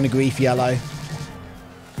I'm not going to grief yellow.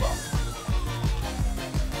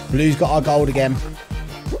 Blue's got our gold again.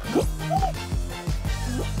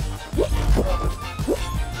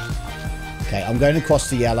 Okay, I'm going across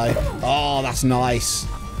to yellow. Oh, that's nice.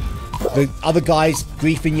 The other guy's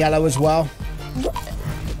griefing yellow as well.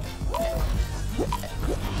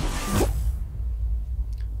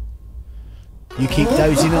 You keep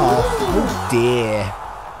dozing off. Oh dear.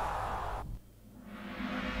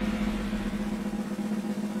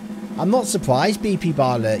 I'm not surprised, BP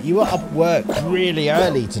Bartlett. You were up work really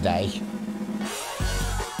early today.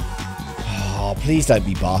 Oh, please don't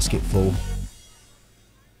be basketful.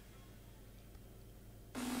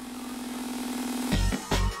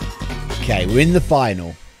 Okay, we're in the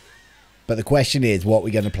final. But the question is, what are we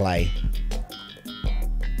going to play?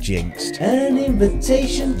 Jinxed. An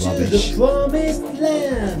invitation Rubbish. to the promised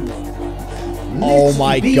land. Oh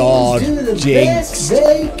my God, Jinxed.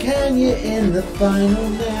 They can you in the final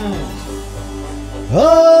now.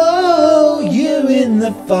 Oh, you're in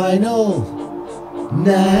the final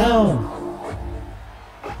now.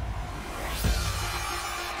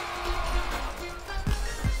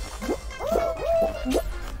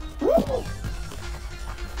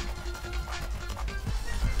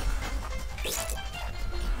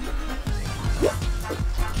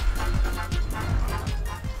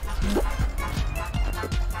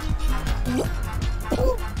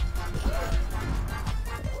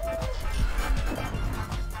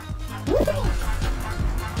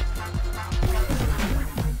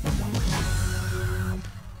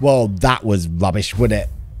 Well, that was rubbish, wasn't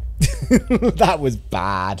it? That was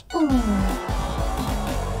bad.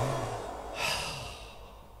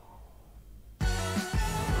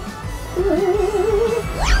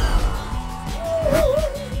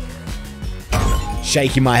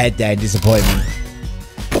 Shaking my head there in disappointment.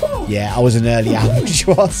 Yeah, I was an early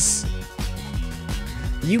albatross.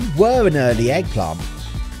 You were an early eggplant.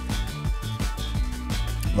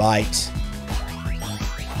 Right.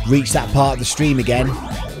 Reach that part of the stream again.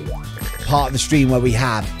 Part of the stream where we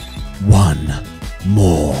have one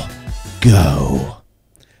more go.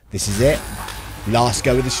 This is it. Last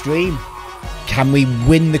go of the stream. Can we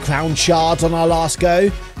win the crown shards on our last go?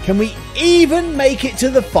 Can we even make it to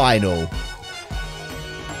the final?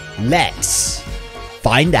 Let's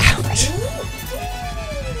find out.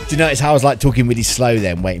 Do you notice how I was like talking really slow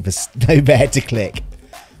then, waiting for Snow Bear to click?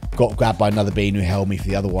 Got grabbed by another bean who held me for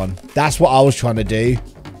the other one. That's what I was trying to do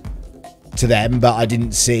to them, but I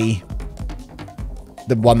didn't see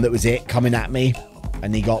the one that was it coming at me,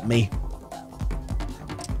 and he got me.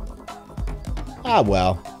 Ah,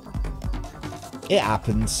 well. It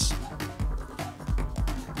happens.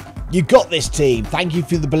 You got this, team. Thank you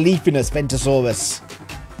for the belief in us, Ventosaurus.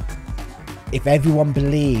 If everyone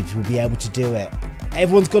believed, we'll be able to do it.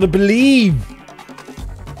 Everyone's got to believe.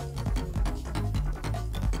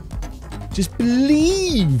 Just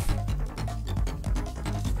believe.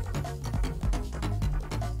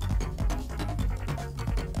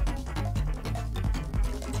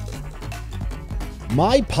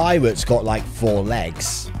 My pirate's got like 4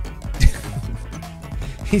 legs.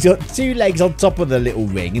 He's got 2 legs on top of the little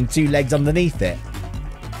ring and 2 legs underneath it.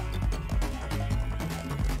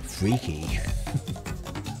 Freaky.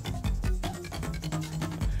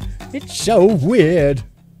 It's so weird.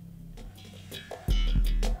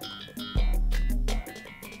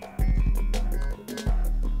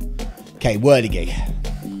 Okay, whirligig.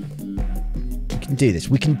 We can do this.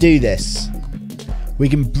 We can do this. We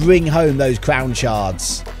can bring home those crown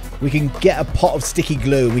shards. We can get a pot of sticky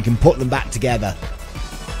glue and we can put them back together.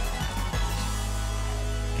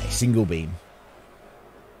 Okay, single beam.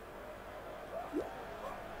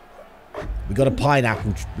 We got a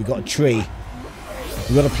pineapple. We got a tree.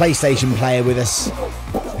 We got a PlayStation player with us,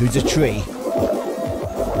 who's a tree.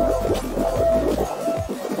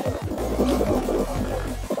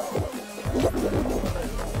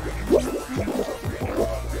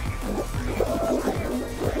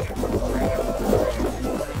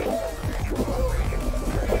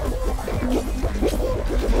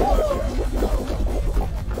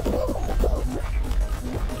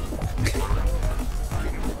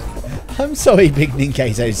 I'm sorry, Big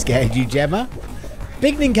Ninqueso scared you, Gemma.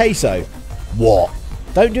 Big Ninqueso. What?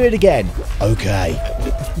 Don't do it again. Okay.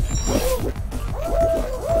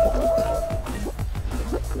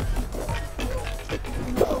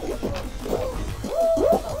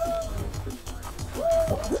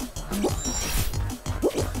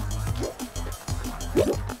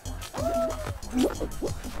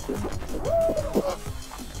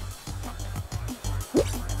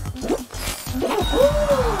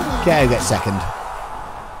 Okay, I'll get second.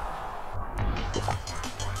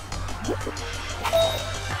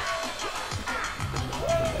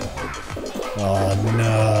 Oh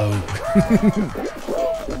no.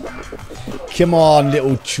 Come on,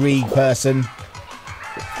 little tree person.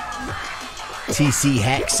 TC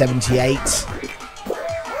Hex 78.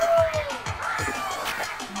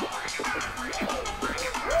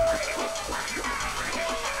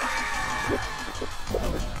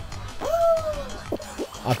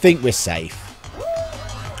 I think we're safe.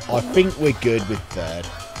 I think we're good with third.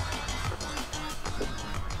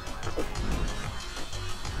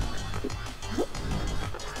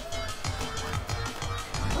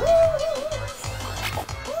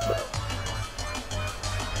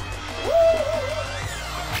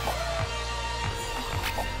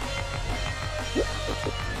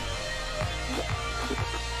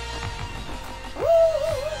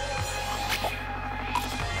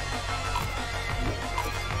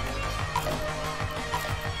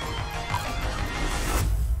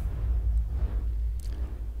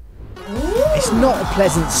 It's not a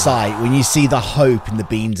pleasant sight when you see the hope in the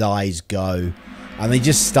beans' eyes go and they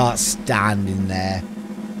just start standing there,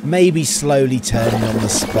 maybe slowly turning on the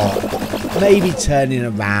spot, maybe turning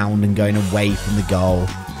around and going away from the goal,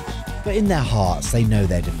 but in their hearts they know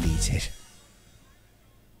they're defeated.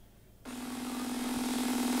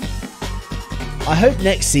 I hope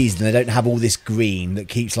next season they don't have all this green that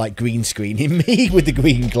keeps like green screening me with the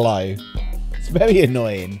green glow. It's very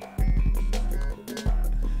annoying.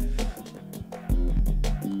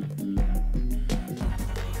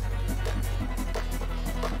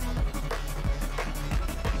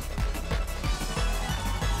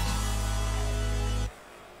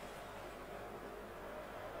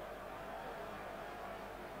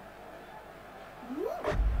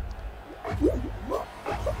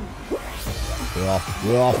 We're off.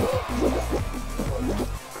 We're off.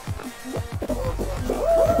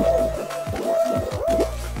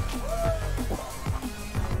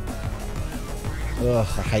 Ugh,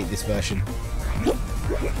 I hate this version.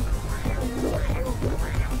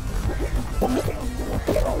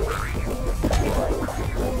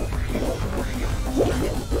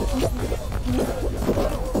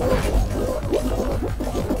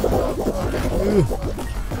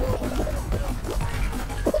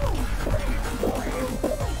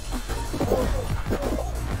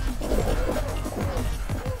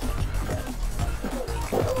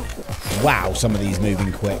 Wow, some of these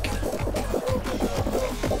moving quick.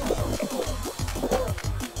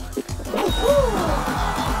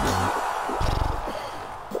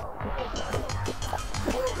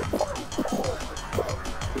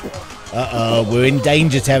 Uh-oh, we're in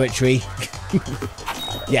danger territory.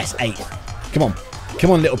 Yes, 8. Come on.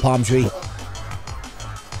 Come on, little palm tree.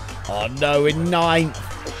 Oh no, we're 9th.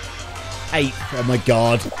 8th. Oh my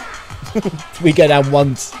god. We go down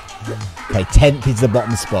once. Okay, 10th is the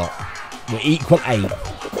bottom spot. We're equal 8.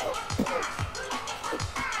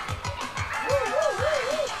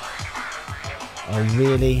 Oh,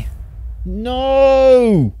 really?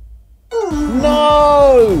 No!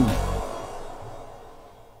 No!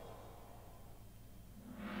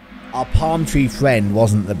 Our palm tree friend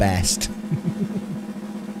wasn't the best.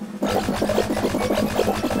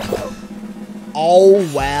 Oh,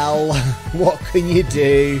 well. What can you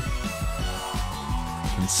do?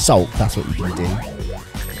 Insult, that's what you can do.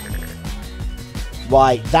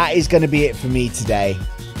 Right, that is going to be it for me today.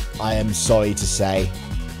 I am sorry to say.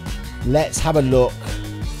 Let's have a look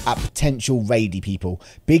at potential raidy people.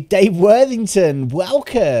 Big Dave Worthington,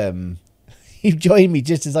 welcome. You've joined me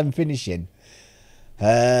just as I'm finishing.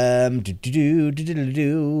 Let's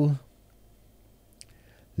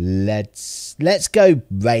go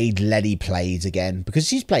raid Letty Plays again because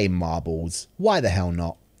she's playing marbles. Why the hell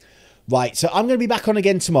not? Right, so I'm going to be back on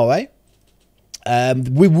again tomorrow.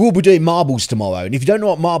 We will be doing marbles tomorrow, and if you don't know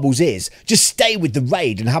what marbles is, just stay with the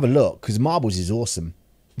raid and have a look because marbles is awesome.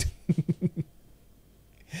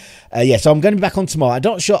 Yeah, so I'm going to be back on tomorrow. I'm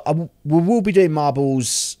not sure. We will be doing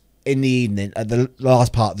marbles in the evening at the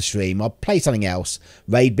last part of the stream. I'll play something else.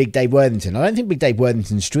 Raid Big Dave Worthington. I don't think Big Dave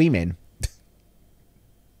Worthington's streaming.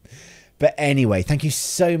 But anyway, thank you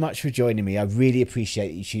so much for joining me. I really appreciate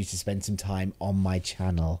that you choose to spend some time on my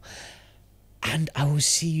channel. And I will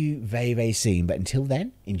see you very, very soon. But until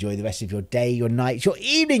then, enjoy the rest of your day, your night, your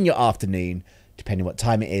evening, your afternoon, depending what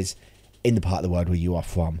time it is in the part of the world where you are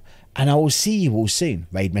from. And I will see you all soon.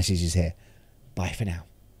 Raid messages here. Bye for now.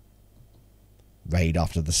 Raid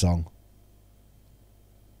after the song.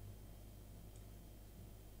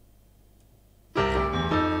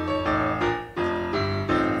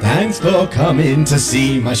 Thanks for coming to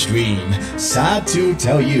see my stream. Sad to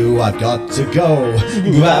tell you I've got to go.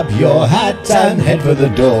 Grab your hat and head for the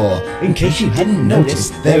door. In case you hadn't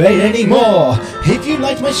noticed, there ain't any more. If you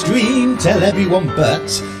liked my stream, tell everyone,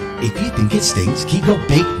 but if you think it stinks, keep your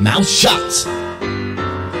big mouth shut.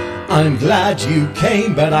 I'm glad you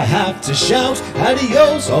came, but I have to shout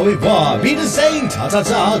adios, au revoir, be the same,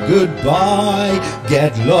 ta-ta-ta, goodbye.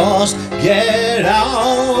 Get lost, get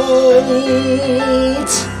out.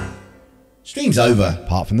 Stream's over.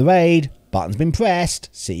 Apart from the raid. Button's been pressed.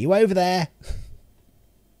 See you over there.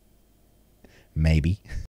 Maybe.